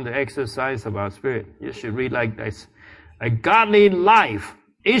upon the exercise of our spirit. You should read like this. A godly life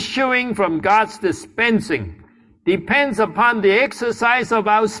issuing from God's dispensing depends upon the exercise of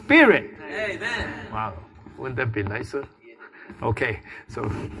our spirit. Amen. Wow, wouldn't that be nicer? Okay,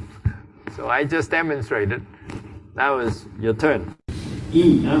 so I just demonstrated. Now is your turn.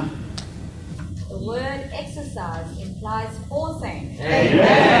 E, huh? The word exercise implies forcing.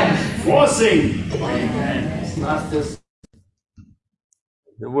 Amen. Forcing. Amen. It's not just.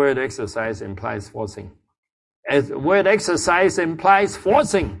 The word exercise implies forcing. The word exercise implies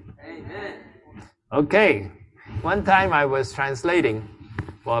forcing. Amen. Okay. One time I was translating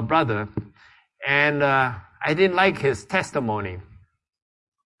for a brother, and I didn't like his testimony.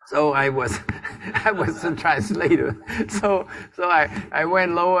 So I was a translator. So I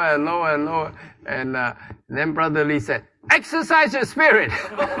went lower and lower and lower, and then Brother Lee said, "Exercise your spirit."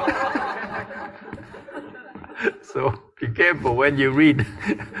 So be careful when you read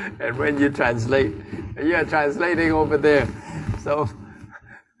and when you translate. You are translating over there. So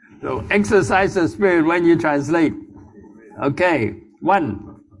exercise the spirit when you translate. Okay, 1.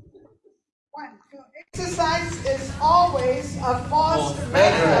 Exercise is always a forced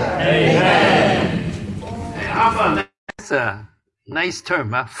matter. Amen. How about that? That's a nice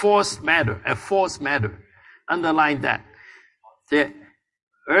term, a forced matter. A forced matter. Underline that.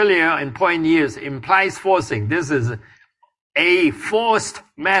 Earlier in point years implies forcing. This is a forced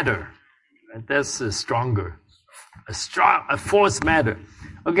matter. That's stronger. A forced matter.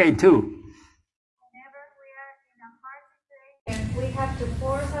 Okay, 2. Whenever we are in a hard situation, we have to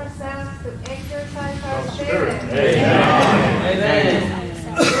force ourselves to exercise our spirit. Amen.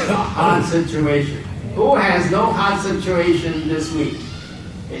 A hard situation. Who has no hard situation this week?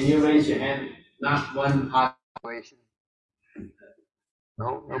 Can you raise your hand? Not one hard situation.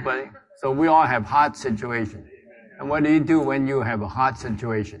 No, nobody. So we all have hard situation. And what do you do when you have a hard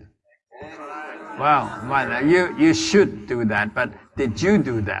situation? Well, you should do that, but did you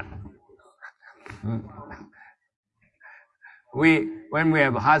do that? When we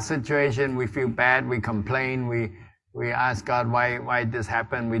have a hard situation, we feel bad, we complain, we ask God why this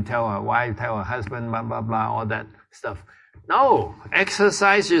happened, we tell our wife, tell our husband, blah, blah, blah, all that stuff. No,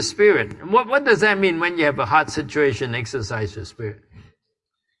 exercise your spirit. What does that mean when you have a hard situation, exercise your spirit?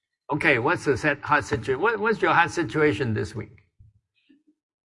 Okay, what's the hard situation? What's your hard situation this week?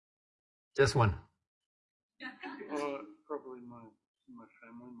 Just one. Probably my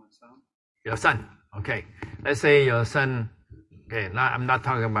family, my son. Your son. Okay. Let's say your son. Okay, now I'm not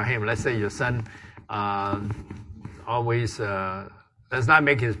talking about him. Let's say your son always does not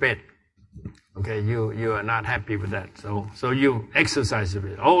make his bed. Okay, you are not happy with that. So you exercise a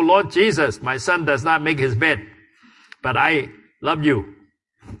bit. Oh Lord Jesus, my son does not make his bed, but I love you.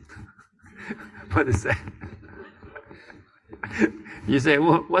 What is that? You say,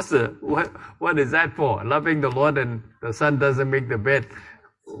 what is that for? Loving the Lord and the son doesn't make the bed.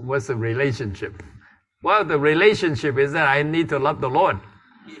 What's the relationship? Well, the relationship is that I need to love the Lord.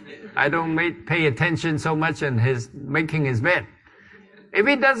 I don't pay attention so much in his making his bed. If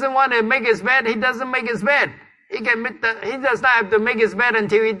he doesn't want to make his bed, he doesn't make his bed. He does not have to make his bed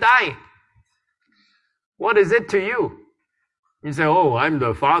until he dies. What is it to you? You say, oh, I'm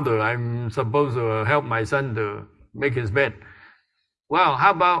the father. I'm supposed to help my son to make his bed. Well,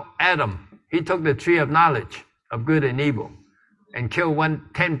 how about Adam? He took the tree of knowledge of good and evil and killed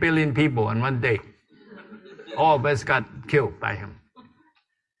 10 billion people in one day. All of us got killed by him.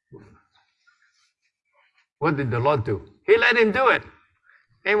 What did the Lord do? He let him do it.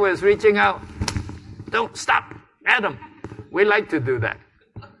 He was reaching out. Don't stop, Adam. We like to do that.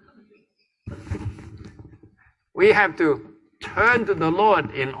 We have to turn to the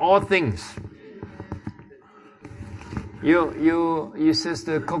Lord in all things. You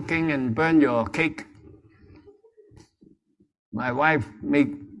sister cooking and burn your cake. My wife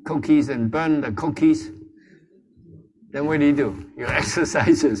make cookies and burn the cookies. Then what do? You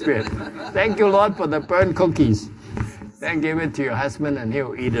exercise your spirit. Thank you, Lord, for the burnt cookies. Then give it to your husband and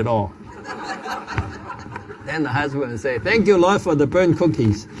he'll eat it all. Then the husband will say, thank you, Lord, for the burnt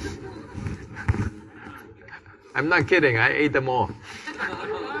cookies. I'm not kidding, I ate them all.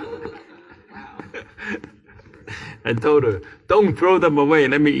 I told her, don't throw them away,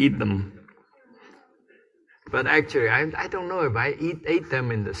 let me eat them. But actually, I don't know if I ate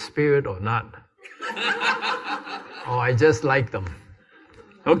them in the spirit or not. Oh, I just like them.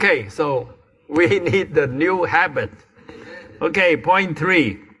 Okay, so we need the new habit. Okay, point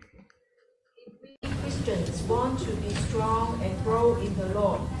 3. If we Christians want to be strong and grow in the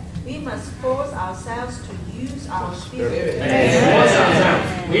Lord, we must force ourselves to use our spirit.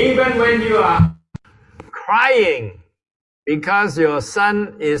 Even when you are crying because your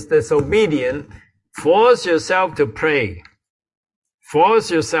son is disobedient, force yourself to pray.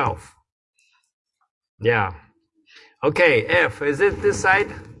 Force yourself. Yeah. Okay, F. Is it this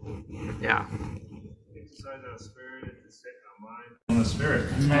side? Yeah. Exercise our spirit to set our mind on the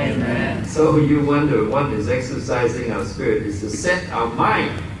spirit. Amen. So you wonder what is exercising our spirit is to set our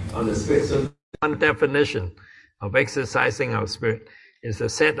mind on the spirit. So one definition of exercising our spirit is to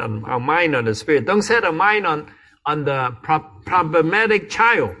set our mind on the spirit. Don't set our mind on the problematic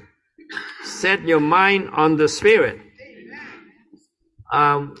child. Set your mind on the spirit.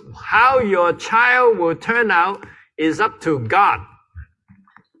 How your child will turn out is up to God.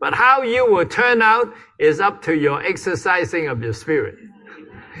 But how you will turn out is up to your exercising of your spirit.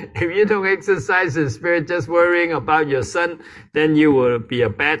 If you don't exercise the spirit just worrying about your son, then you will be a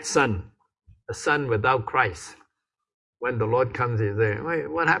bad son, a son without Christ. When the Lord comes, he says, wait,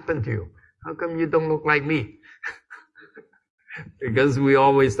 what happened to you? How come you don't look like me? Because we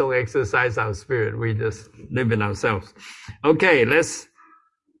always don't exercise our spirit. We just live in ourselves. Okay, let's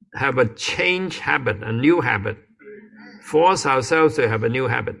have a change habit, a new habit. Force ourselves to have a new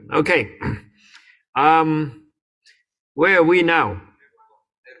habit. Okay. Where are we now?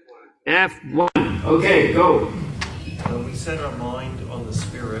 F1. Okay, go. When we set our mind on the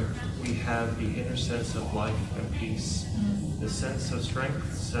Spirit, we have the inner sense of life and peace, the sense of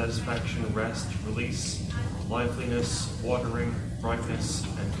strength, satisfaction, rest, release, liveliness, watering, brightness,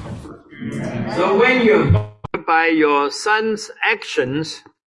 and comfort. So when you're bothered by your son's actions,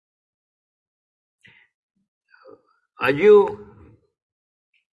 are you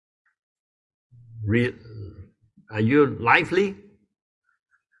lively?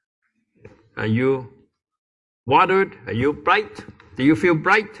 Are you watered? Are you bright? Do you feel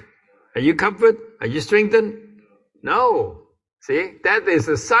bright? Are you comforted? Are you strengthened? No. See, that is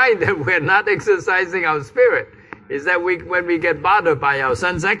a sign that we're not exercising our spirit. Is that when we get bothered by our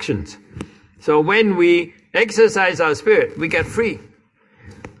son's actions. So when we exercise our spirit, we get free.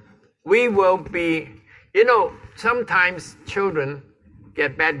 We will be, sometimes children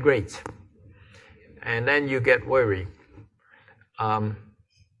get bad grades. And then you get worried.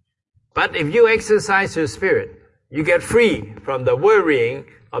 But if you exercise your spirit, you get free from the worrying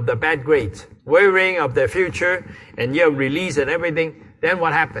of the bad grades, worrying of the future, and your release and everything. Then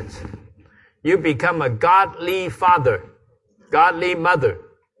what happens? You become a godly father, godly mother.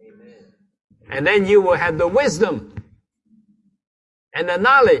 Amen. And then you will have the wisdom and the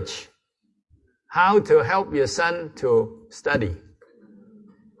knowledge how to help your son to study.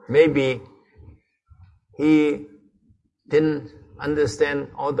 Maybe he didn't understand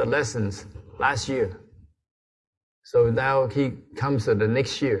all the lessons last year. So now he comes to the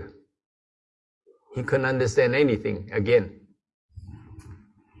next year. He couldn't understand anything again.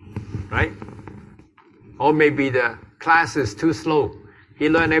 Right? Or maybe the class is too slow. He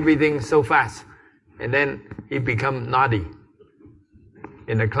learned everything so fast. And then he become naughty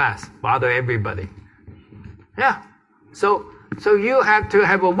in the class, bother everybody. Yeah. So you have to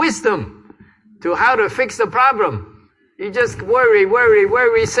have a wisdom to how to fix the problem. You just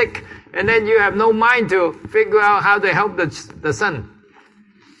worry sick, and then you have no mind to figure out how to help the son.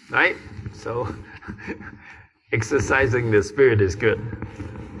 Right? So exercising the spirit is good.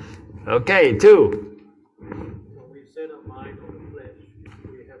 Okay, 2. When we set our mind on the flesh,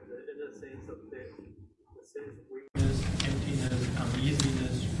 we have the inner sense of death, the sense of weakness, emptiness,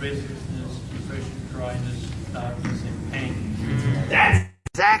 uneasiness, restlessness, depression, dryness, darkness, and pain. That's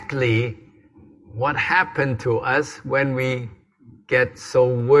exactly what happened to us when we get so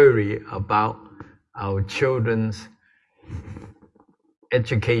worried about our children's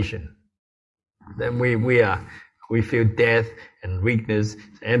education. Then we feel death and weakness,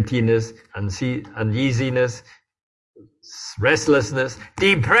 emptiness, uneasiness, restlessness,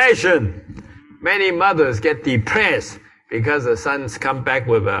 depression. Many mothers get depressed because the sons come back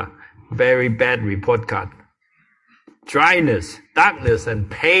with a very bad report card. Dryness, darkness,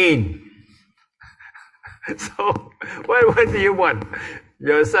 and pain. So, what do you want?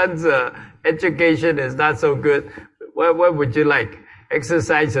 Your son's education is not so good. What would you like?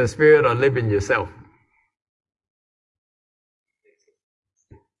 Exercise your spirit or live in yourself?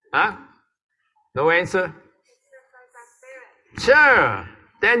 Huh? No answer? Sure.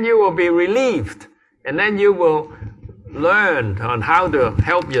 Then you will be relieved. And then you will learn on how to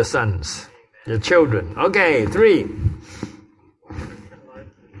help your sons, your children. Okay, 3.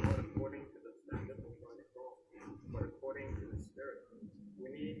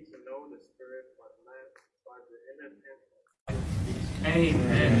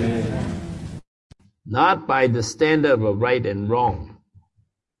 Amen. Not by the standard of right and wrong,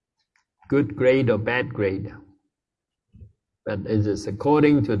 good grade or bad grade, but it is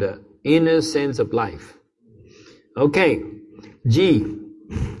according to the inner sense of life. Okay, G.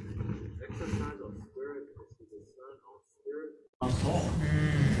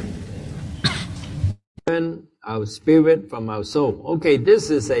 Learn our spirit from our soul. Okay, this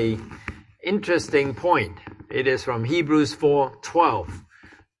is a interesting point. It is from Hebrews 4:12.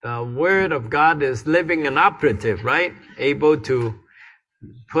 The Word of God is living and operative, right? Able to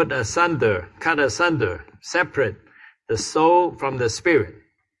cut asunder, separate the soul from the spirit.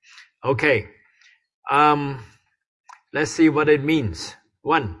 Okay. Let's see what it means.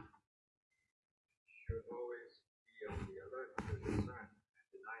 1.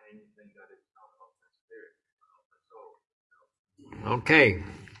 Okay.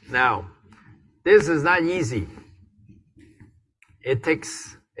 Now, this is not easy. It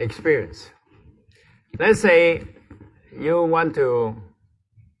takes experience. Let's say you want to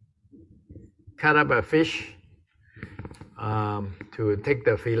cut up a fish to take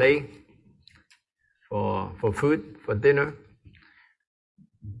the fillet for food, for dinner.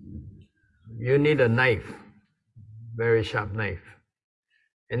 You need a knife, very sharp knife.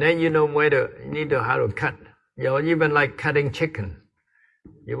 And then you know how to cut. Even like cutting chicken.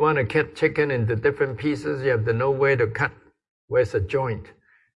 You want to cut chicken into different pieces, you have to know where to cut. Where's the joint?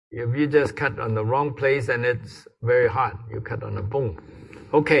 If you just cut on the wrong place, and it's very hard. You cut on a bone.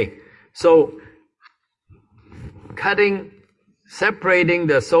 Okay, so separating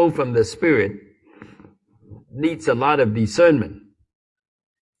the soul from the spirit needs a lot of discernment.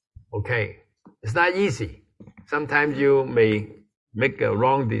 Okay, it's not easy. Sometimes you may make a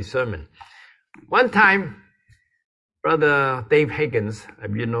wrong discernment. One time, Brother Dave Higgins,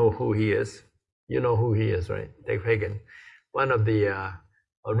 if you know who he is, you know who he is, right? Dave Higgins, one of the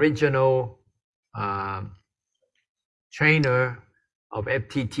original trainer of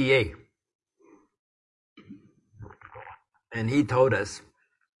FTTA. And he told us,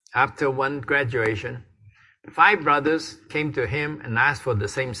 after one graduation, 5 brothers came to him and asked for the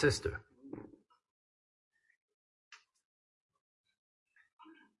same sister.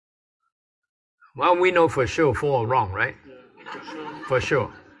 Well, we know for sure 4 are wrong, right? Yeah, for sure.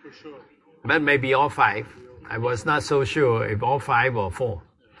 For sure. But maybe all 5. I was not so sure if all 5 or 4.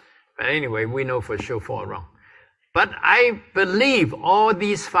 But anyway, we know for sure 4 are wrong. But I believe all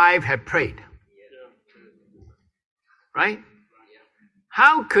these 5 have prayed. Right?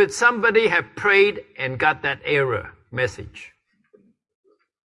 How could somebody have prayed and got that error message?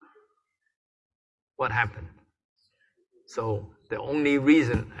 What happened? So the only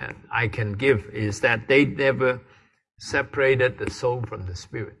reason I can give is that they never separated the soul from the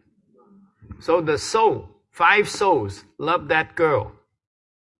spirit. So the soul, 5 souls, love that girl,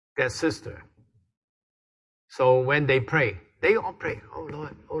 that sister. So when they pray, they all pray, oh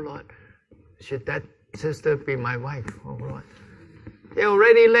Lord, should that sister be my wife? Oh Lord. They're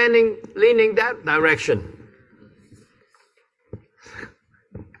already leaning that direction.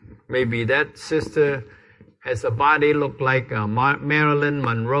 Maybe that sister has a body look like Marilyn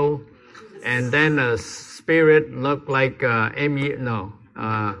Monroe, and then a spirit look like Madame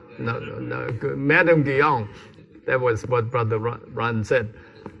Guillaume. That was what Brother Ron said.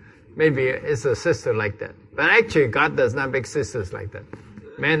 Maybe it's a sister like that. But actually, God does not make sisters like that.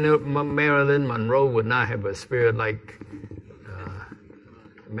 Marilyn Monroe would not have a spirit like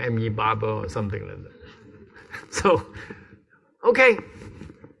Mamie Baba or something like that. So, okay,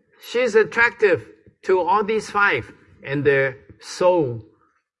 she's attractive to all these 5, and their soul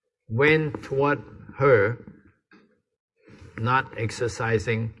went toward her, not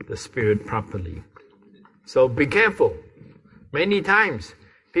exercising the spirit properly. So be careful. Many times,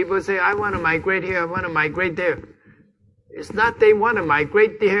 people say, I want to migrate here, I want to migrate there. It's not they want to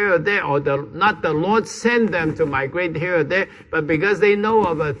migrate here or there, or not the Lord send them to migrate here or there, but because they know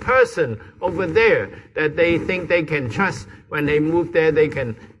of a person over there that they think they can trust. When they move there, they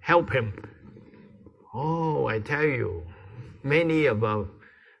can help him. Oh, I tell you, many of our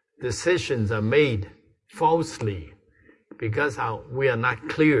decisions are made falsely because we are not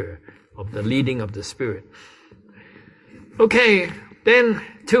clear of the leading of the Spirit. Okay, then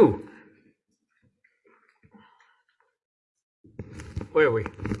 2. Where are we?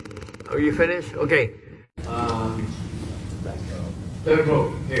 Are you finished? Okay. Third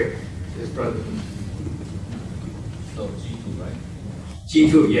row, here. This brother. So G2, right?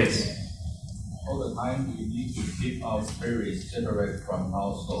 G2, yes. All the time we need to keep our spirit separate from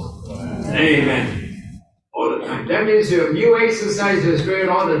our soul. Amen. All the time. That means if you exercise your spirit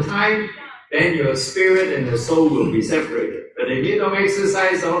all the time, then your spirit and the soul will be separated. But if you don't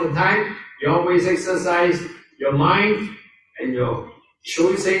exercise all the time, you always exercise your mind and your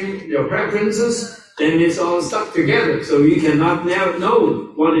choosing, your preferences, then it's all stuck together. So you cannot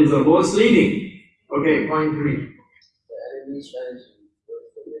know what is the Lord's leading. Okay, point 3.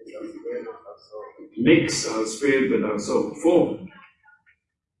 Mix our spirit with our soul.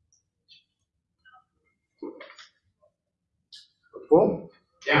 4.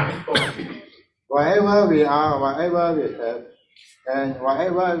 Yeah, 4. Wherever we are, whatever we have, and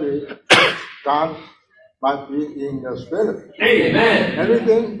whatever we done, must be in the spirit. Amen.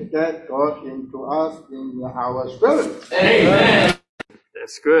 Everything that goes into us in our spirit. Amen.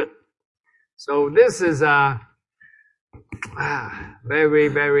 That's good. So this is a very,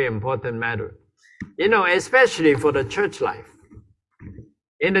 very important matter. You know, especially for the church life.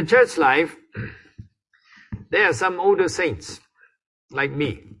 In the church life, there are some older saints, like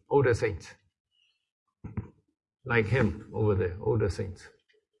me, older saints. Like him over there, older saints.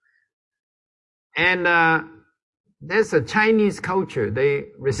 And there's a Chinese culture, they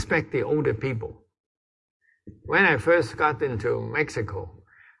respect the older people. When I first got into Mexico,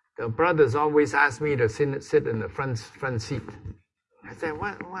 the brothers always asked me to sit in the front seat. I said,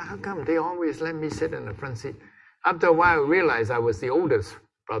 how come they always let me sit in the front seat? After a while, I realized I was the oldest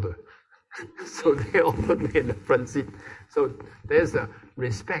brother. So they all put me in the front seat. So there's a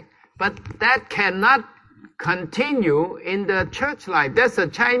respect. But that cannot continue in the church life. That's a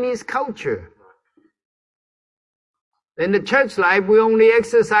Chinese culture. In the church life, we only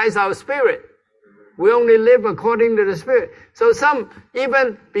exercise our spirit. We only live according to the Spirit. So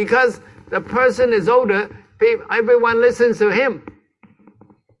even because the person is older, everyone listens to him.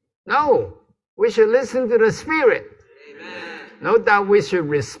 No, we should listen to the Spirit. Amen. No doubt we should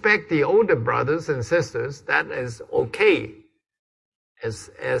respect the older brothers and sisters. That is okay,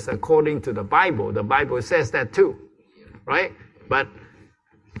 as according to the Bible. The Bible says that too, right? But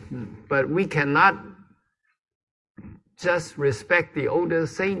we cannot just respect the older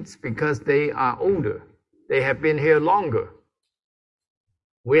saints because they are older. They have been here longer.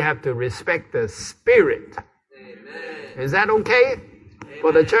 We have to respect the Spirit. Amen. Is that okay? Amen.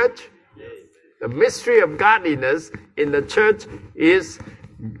 For the church? Yes. The mystery of godliness in the church is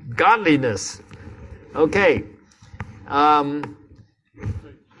godliness. Okay. I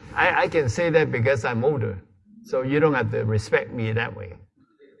can say that because I'm older. So you don't have to respect me that way.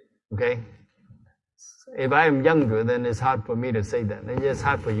 Okay? If I am younger, then it's hard for me to say that. And it's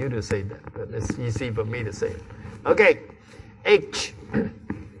hard for you to say that, but it's easy for me to say it. Okay, H.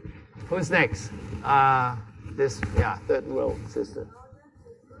 Who's next? Third row, sister.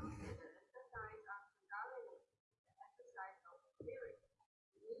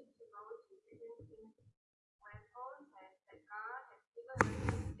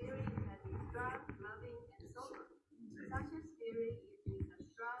 Spirit is a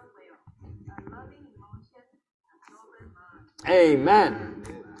strong will, a loving emotion, a sober mind. Amen.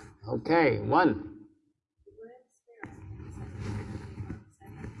 Okay, 1.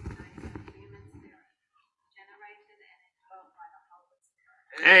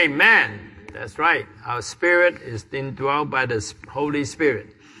 Amen. That's right. Our spirit is indwelt by the Holy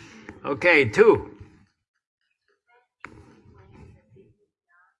Spirit. Okay, 2.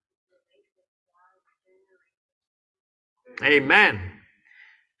 Amen.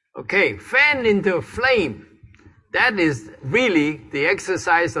 Okay, fan into flame. That is really the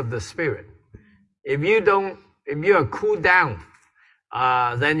exercise of the Spirit. If you are cooled down,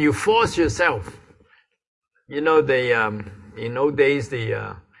 then you force yourself. You know, in old days, they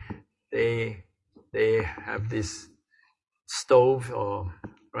have this stove,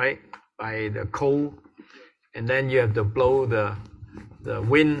 right, by the coal, and then you have to blow the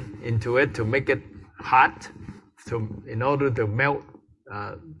wind into it to make it hot, in order to melt,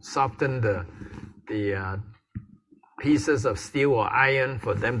 soften the pieces of steel or iron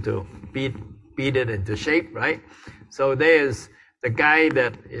for them to beat it into shape, right? So there's the guy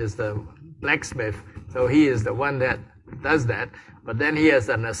that is the blacksmith, so he is the one that does that, but then he has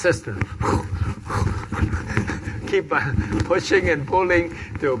an assistant. Keep on pushing and pulling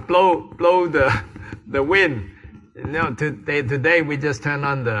to blow the wind. You know, today we just turn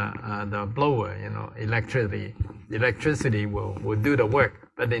on the blower, you know, electricity will do the work.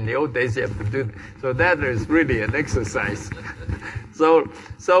 But in the old days you have to do, so that is really an exercise.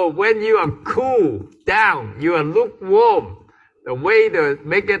 So when you are cool down, you are lukewarm, the way to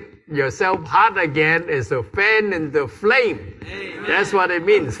make it yourself hot again is to fan into flame. Amen. That's what it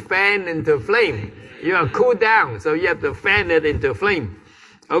means, fan into flame. You are cool down, so you have to fan it into flame.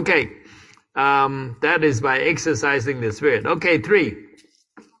 Okay, that is by exercising the Spirit. Okay, 3.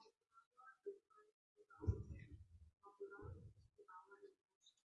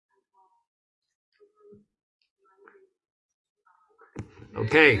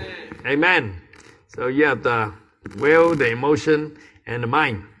 Okay, amen. So you have the will, the emotion, and the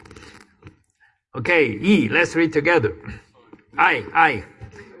mind. Okay, E, let's read together. I.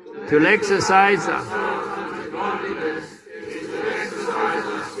 To exercise godliness is to exercise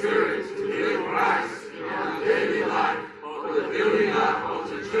the Spirit to live Christ in our daily life for the building up of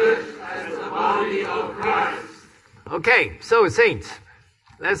the church as the body of Christ. Okay, so saints,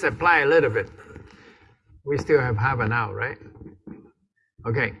 let's apply a little bit. We still have half an hour, right?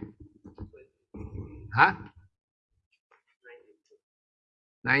 Okay. Huh?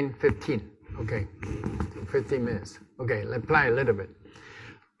 9:15. Okay. 15 minutes. Okay, let's apply a little bit.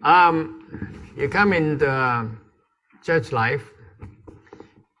 You come into church life.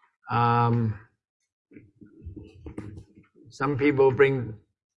 Some people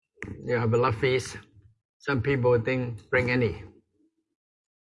you have a love feast. Some people didn't bring any.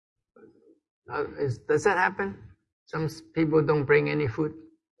 Does that happen? Some people don't bring any food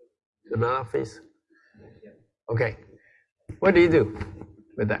to the love feast. Okay. What do you do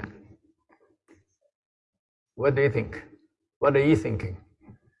with that? What do you think? What are you thinking?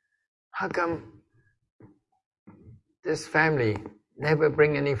 How come this family never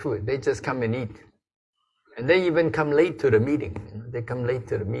bring any food? They just come and eat. And they even come late to the meeting. They come late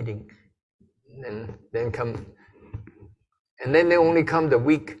to the meeting. And then they only come the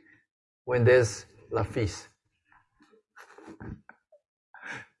week when there's love feast.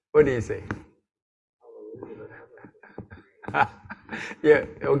 What do you say? Yeah,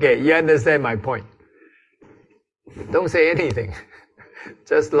 okay, you understand my point. Don't say anything.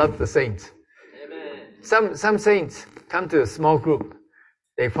 Just love the saints. Amen. Some saints come to a small group,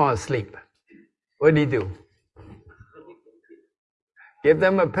 they fall asleep. What do? Give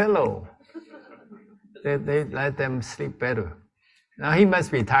them a pillow. They let them sleep better. Now he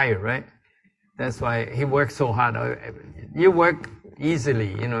must be tired, right? That's why he works so hard. You work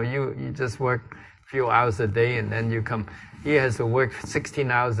easily, you just work a few hours a day and then you come. He has to work 16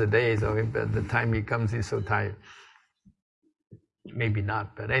 hours a day, so by the time he comes, he's so tired. Maybe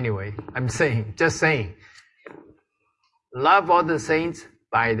not, but anyway, just saying. Love all the saints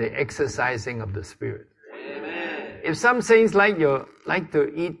by the exercising of the Spirit. Amen. If some saints like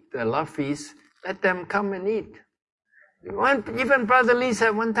to eat the love feast, let them come and eat. Even Brother Lee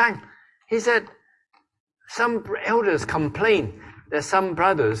said one time, he said, some elders complain that some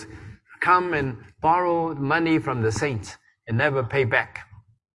brothers come and borrow money from the saints and never pay back.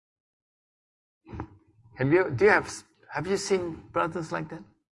 Have you seen brothers like that?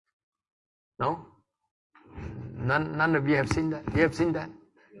 No? None of you have seen that? You have seen that?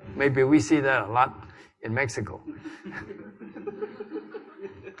 Maybe we see that a lot in Mexico.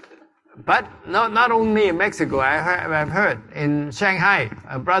 But not only in Mexico, I've heard in Shanghai,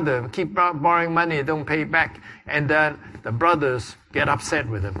 a brother keep borrowing money, don't pay back, and then the brothers get upset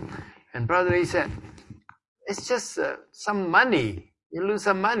with him. And brother, he said, it's just some money. You lose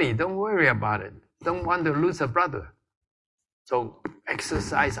some money, don't worry about it. Don't want to lose a brother. So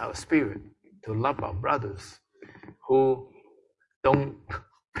exercise our spirit to love our brothers who don't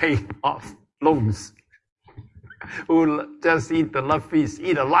pay off loans, who just eat the love feast,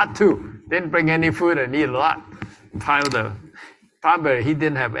 eat a lot too. Didn't bring any food and eat a lot. Probably he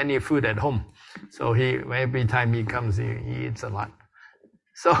didn't have any food at home. So every time he comes, he eats a lot.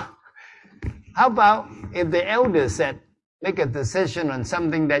 So how about if the elders said, make a decision on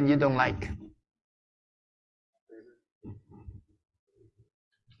something that you don't like?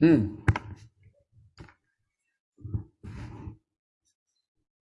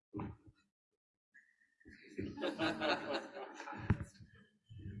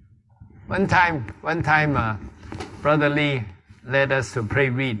 One time, Brother Lee led us to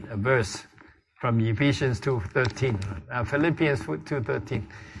read a verse from Ephesians 2:13, Philippians 2:13.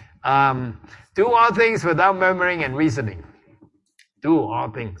 Do all things without murmuring and reasoning. Do all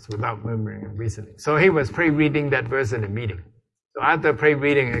things without murmuring and reasoning. So he was pre-reading that verse in the meeting. So after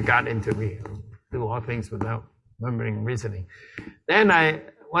pre-reading, it got into me. Do all things without murmuring and reasoning. Then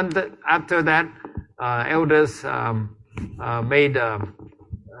after that, elders made a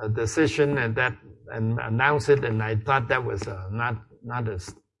decision and announced it, and I thought that was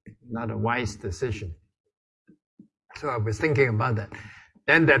not a wise decision. So I was thinking about that.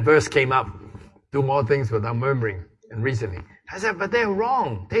 Then that verse came up, do all things without murmuring and reasoning. I said, but they're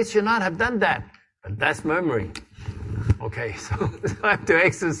wrong. They should not have done that. But that's murmuring. Okay, so I have to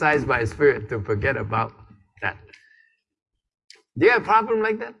exercise my spirit to forget about that. Do you have a problem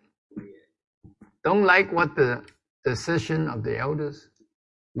like that? Don't like what the decision of the elders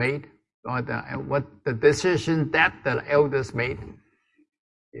made, or what the decision that the elders made?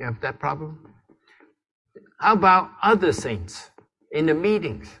 You have that problem? How about other saints in the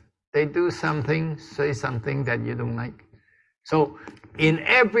meetings? They do something, say something that you don't like. So in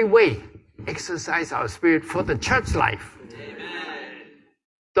every way, exercise our spirit for the church life. Amen.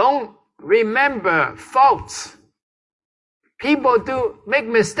 Don't remember faults. People make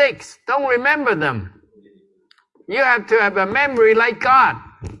mistakes. Don't remember them. You have to have a memory like God.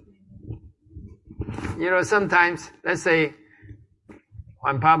 Sometimes, let's say,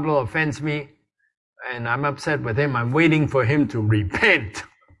 Juan Pablo offends me, and I'm upset with him. I'm waiting for him to repent.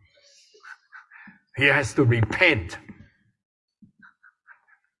 He has to repent.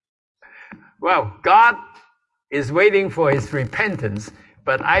 Well, God is waiting for his repentance,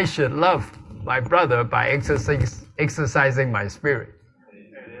 but I should love my brother by exercising my spirit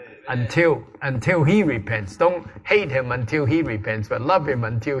until he repents. Don't hate him until he repents, but love him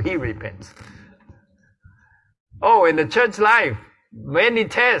until he repents. Oh, in the church life, many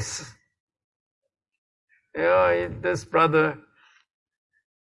tests. This brother,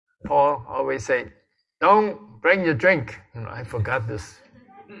 Paul, always say, don't bring your drink. I forgot this.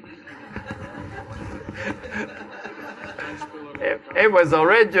 It was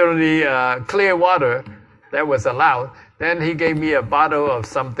originally clear water that was allowed. Then he gave me a bottle of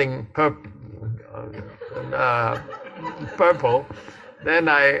something purple. Then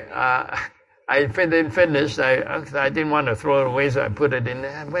I didn't finish. I didn't want to throw it away, so I put it in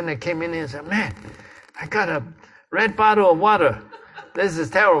there. And when I came in, I said, man, I got a red bottle of water. This is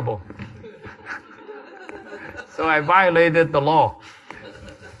terrible. So I violated the law.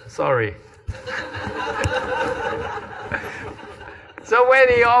 Sorry. So when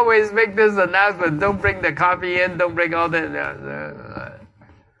he always make this announcement, don't bring the coffee in, don't bring all that.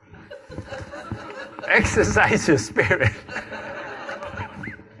 Exercise your spirit.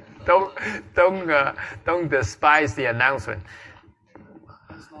 Don't despise the announcement.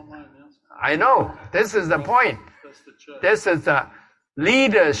 I know. This is the point. This is the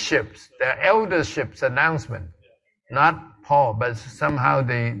leadership's, the eldership's announcement. Not Paul, but somehow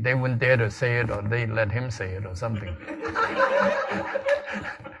they wouldn't dare to say it, or they let him say it or something.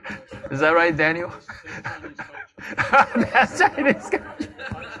 Is that right, Daniel? That's Chinese culture.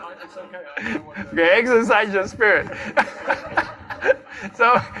 Okay, exercise your spirit.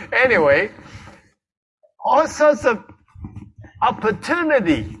 So anyway, all sorts of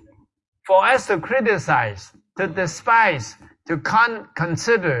opportunity for us to criticize, to despise, to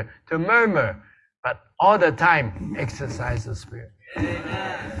consider, to murmur, but all the time exercise the spirit.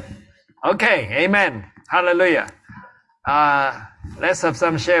 Amen. Okay, amen. Hallelujah. Let's have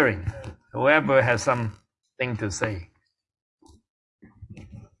some sharing. Whoever has something to say.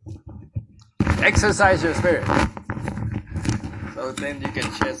 Exercise your spirit. So then you can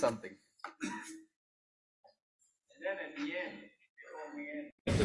share something.